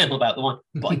detail about the wine,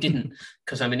 but I didn't,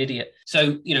 because I'm an idiot.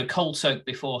 So, cold soak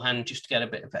beforehand just to get a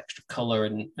bit of extra colour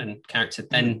and character,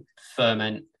 then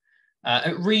ferment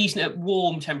at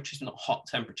warm temperatures, not hot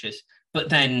temperatures. But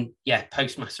then,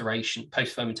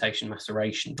 post-fermentation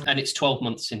maceration, and it's 12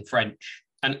 months in French.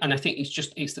 And I think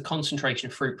it's the concentration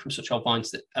of fruit from such old vines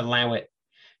that allow it.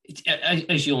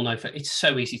 As you all know, it's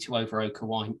so easy to over oak a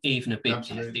wine, even a big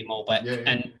hefty Malbec. Yeah.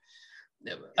 And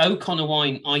oak on a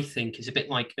wine, I think, is a bit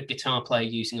like a guitar player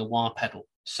using a wah pedal.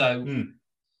 So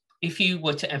if you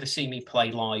were to ever see me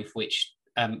play live, which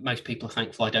most people are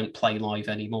thankful I don't play live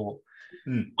anymore,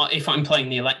 If I'm playing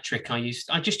the electric, I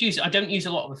don't use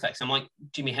a lot of effects. I'm like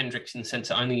Jimi Hendrix in the sense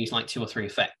that I only use like 2 or 3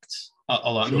 effects.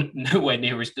 Although Sure. I'm nowhere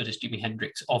near as good as Jimi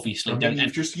Hendrix, obviously.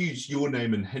 You've just used your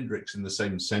name and Hendrix in the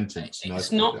same sentence.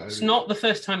 It's not the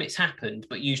first time it's happened,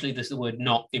 but usually there's the word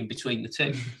 "not" in between the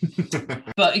two.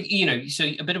 But so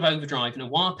a bit of overdrive and a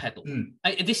wah pedal.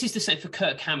 This is the same for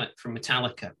Kirk Hammett from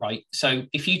Metallica, right? So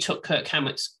if you took Kirk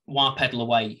Hammett's wah pedal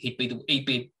away, he'd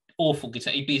be awful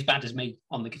guitar. He'd be as bad as me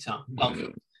on the guitar. Well,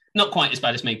 not quite as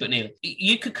bad as me, but nearly.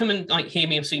 You could come and like hear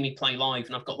me or see me play live,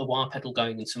 and I've got the wah pedal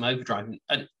going and some overdrive,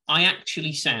 and I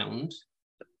actually sound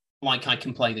like I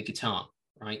can play the guitar,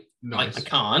 right? Nice. I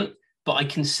can't, but I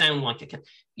can sound like I can.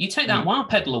 You take that wah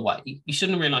pedal away, you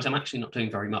suddenly realise I'm actually not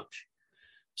doing very much.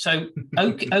 So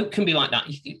oak can be like that.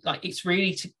 It's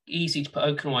really easy to put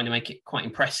oak on wine and make it quite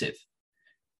impressive.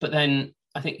 But then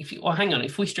I think hang on,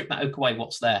 if we strip that oak away,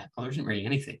 what's there? Well, there isn't really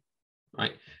anything,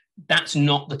 right? That's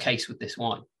not the case with this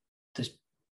wine. There's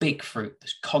big fruit,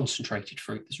 there's concentrated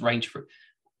fruit, there's range fruit.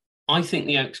 I think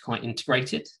the oak's quite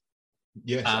integrated.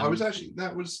 Yes, I was actually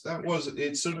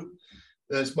it's sort of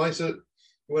that's my sort of,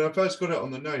 when I first got it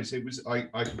on the nose, it was I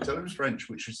could tell it was French,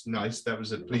 which was nice. That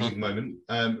was a pleasing moment.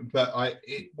 But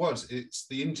it's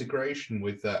the integration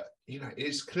with that.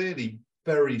 It's clearly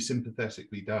very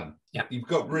sympathetically done. Yeah, you've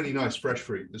got really nice fresh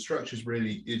fruit. The structure's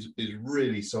really is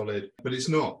really solid, but it's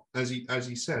not as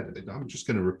he said. I'm just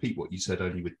going to repeat what you said,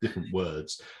 only with different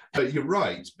words. But you're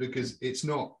right, because it's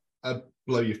not a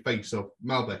blow your face off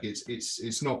Malbec.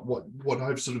 It's not what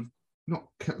I've sort of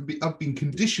I've been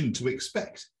conditioned to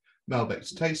expect Malbec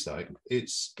to taste like.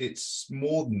 It's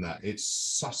more than that. It's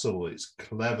subtle. It's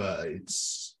clever.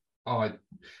 I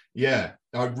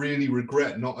really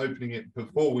regret not opening it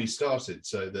before we started,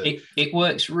 so that it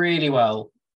works really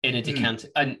well in a decanter.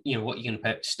 And what you're going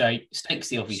to put, steak's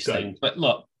the obvious thing, but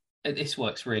look, this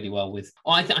works really well with.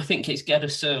 I think it's get a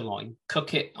sirloin,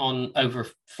 cook it over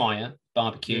fire,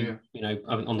 barbecue,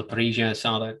 on the Parisian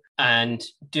asado, and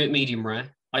do it medium rare.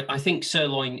 I think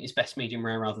sirloin is best medium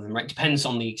rare rather than rare. It depends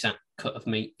on the exact cut of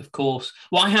meat, of course.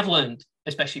 What I have learned,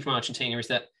 especially from Argentina, is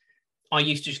that I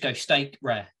used to just go steak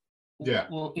rare. Yeah.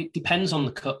 Well, it depends on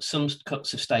the cut. Some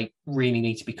cuts of steak really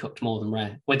need to be cooked more than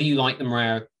rare. Whether you like them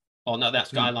rare or not,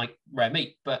 that's I like rare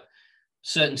meat, but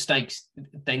certain steaks,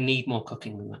 they need more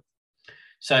cooking than that.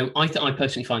 So I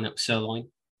personally find that sirloin,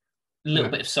 a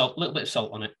little bit of salt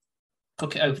on it,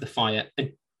 cook it over the fire,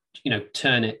 and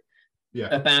turn it. Yeah.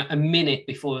 About a minute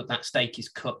before that steak is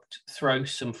cooked, throw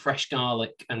some fresh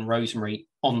garlic and rosemary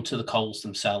onto the coals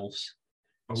themselves,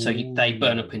 so they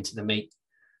burn up into the meat.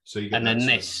 So you get and then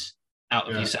this out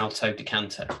of your Salto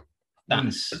decanter.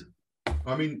 That's.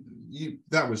 I mean,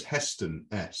 that was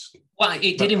Heston-esque. Well,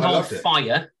 it did involve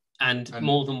fire and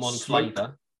more than one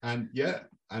flavour. And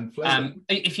flavour.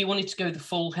 If you wanted to go the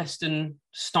full Heston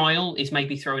style, is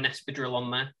maybe throw an espadrille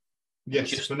on there.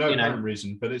 Yes, for no apparent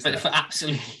reason, but for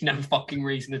absolutely no fucking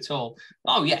reason at all.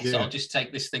 Oh yes, I'll just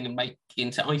take this thing and make it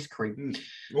into ice cream.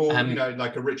 Or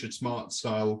like a Richard Smart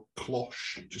style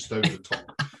cloche just over the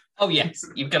top. Oh yes,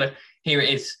 you've got to. Here it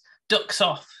is. Ducks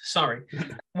off. Sorry.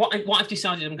 What I've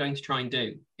decided I'm going to try and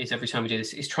do is every time we do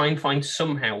this is try and find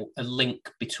somehow a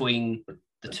link between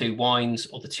the two wines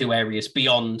or the two areas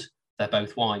beyond they're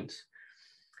both wines.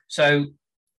 So,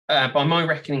 by my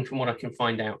reckoning, from what I can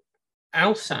find out,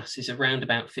 Alsace is around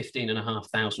about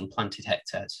 15,500 planted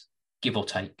hectares, give or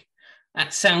take.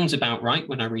 That sounds about right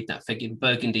when I read that figure.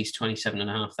 Burgundy's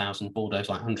 27,500, Bordeaux's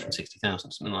like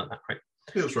 160,000, something like that, right?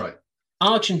 Feels right.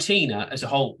 Argentina as a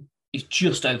whole is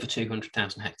just over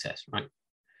 200,000 hectares, right?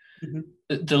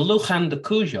 The Lujan de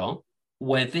Cuyo,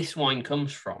 where this wine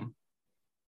comes from,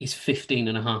 is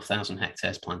 15,500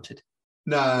 hectares planted.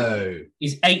 No.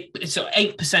 Is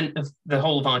 8% of the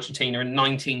whole of Argentina and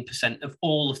 19% of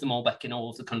all of the Malbec in all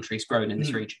of the countries grown in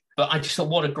this region. But I just thought,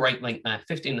 what a great link there.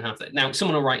 15.5. Now,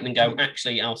 someone will write in and go,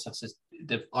 actually, Alsace is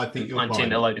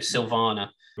planting a load of Silvana.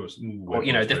 Or,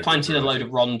 they've planted a load of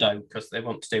Rondo because they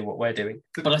want to do what we're doing.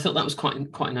 But I thought that was quite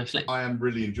a nice link. I am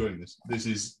really enjoying this. This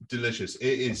is delicious.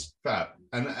 It is fab.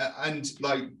 And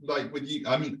like with you,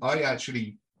 I mean,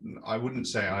 I wouldn't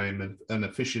say I am an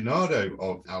aficionado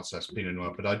of Alsace Pinot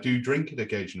Noir, but I do drink it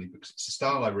occasionally because it's a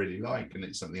style I really like and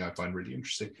it's something I find really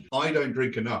interesting. I don't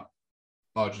drink enough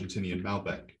Argentinian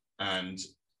Malbec, and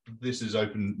this has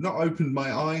not opened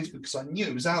my eyes because I knew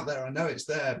it was out there. I know it's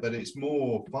there, but it's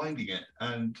more finding it.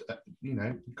 And,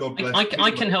 God bless. I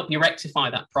can help you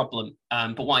rectify that problem.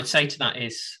 But what I'd say to that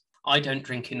is I don't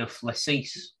drink enough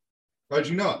Lessees. Oh, do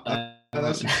you not?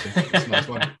 That's interesting. That's a nice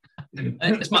one.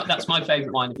 That's my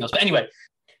favourite wine of yours. But anyway,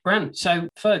 Grant, so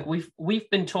Ferg, we've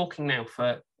been talking now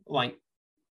for like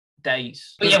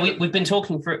days. But yeah, we've been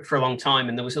talking for a long time,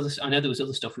 and I know there was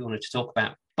other stuff we wanted to talk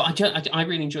about. But I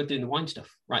really enjoyed doing the wine stuff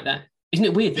right there. Isn't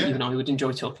it weird that you and I would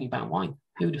enjoy talking about wine?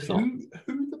 Who would have thought?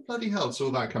 Who the bloody hell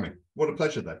saw that coming? What a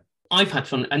pleasure, then. I've had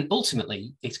fun, and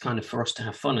ultimately it's kind of for us to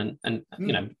have fun, and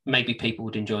you know, maybe people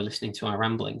would enjoy listening to our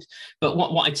ramblings. But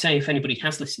what I'd say, if anybody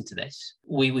has listened to this,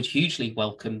 we would hugely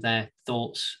welcome their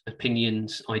thoughts,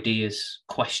 opinions, ideas,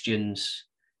 questions,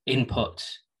 input,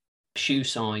 shoe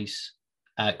size,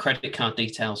 credit card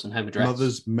details, and home address.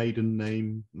 Mother's maiden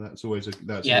name. That's always a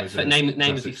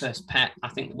name of your first pet. I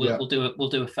think we'll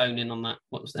do a phone in on that.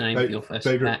 What was the name of your first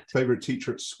pet? Favorite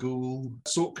teacher at school.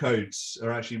 Sort codes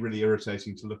are actually really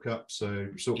irritating to look up. So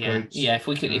sort codes. Yeah. If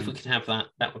we could have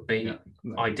that would be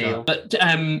ideal.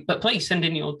 But please send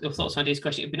in your thoughts, ideas,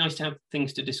 questions. It'd be nice to have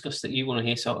things to discuss that you want to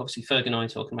hear. So obviously Ferg and I are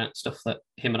talking about stuff that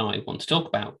him and I want to talk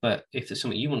about. But if there's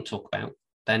something you want to talk about,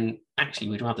 then actually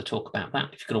we'd rather talk about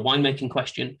that. If you've got a winemaking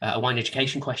question, a wine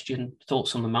education question,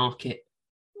 thoughts on the market,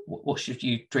 what should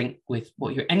you drink with,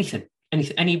 anything,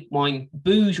 any wine,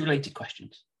 booze related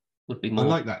questions would be more. I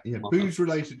like that. Yeah, booze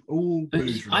related, all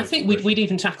booze related. I think we'd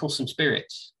even tackcle some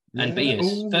spirits and beers.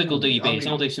 Ferg will do your beers.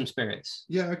 I'll do some spirits.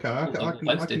 Yeah, okay.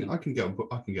 I can get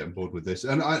on board with this,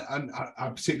 and I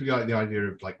particularly like the idea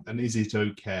of like, and is it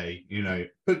okay? You know,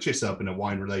 put yourself in a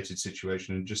wine related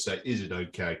situation and just say, is it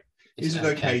okay? Is it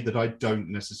okay that I don't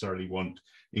necessarily want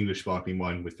English sparkling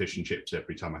wine with fish and chips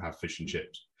every time I have fish and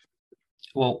chips?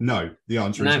 Well, no. The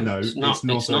answer is no.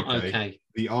 It's not okay.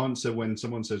 The answer when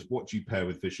someone says, what do you pair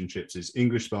with fish and chips, is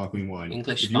English sparkling wine.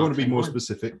 If you want to be more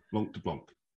specific, Blanc de Blanc.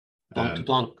 Blanc de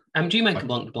Blanc. Do you make a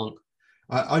Blanc de Blanc?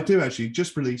 I do, actually.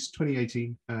 Just released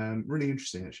 2018. Really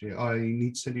interesting, actually. I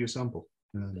need to send you a sample.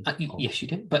 Yes, you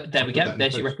do. But there we go.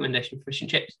 There's your recommendation for fish and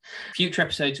chips. Future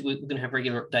episodes, we're going to have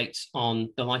regular updates on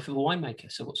the life of a winemaker.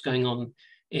 So what's going on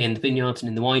in the vineyards and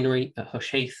in the winery at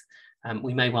Hush Heath.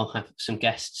 We may well have some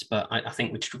guests, but I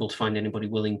think we'd struggle to find anybody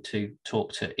willing to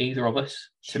talk to either of us,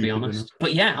 to be honest.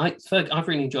 But yeah, Ferg, I've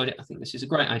really enjoyed it. I think this is a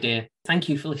great idea. Thank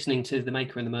you for listening to The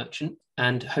Maker and the Merchant,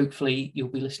 and hopefully you'll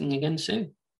be listening again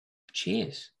soon.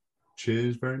 Cheers.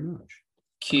 Cheers very much.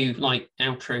 Cue like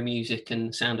outro music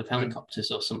and sound of helicopters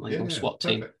or something, or SWAT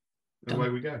team. Away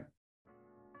we go.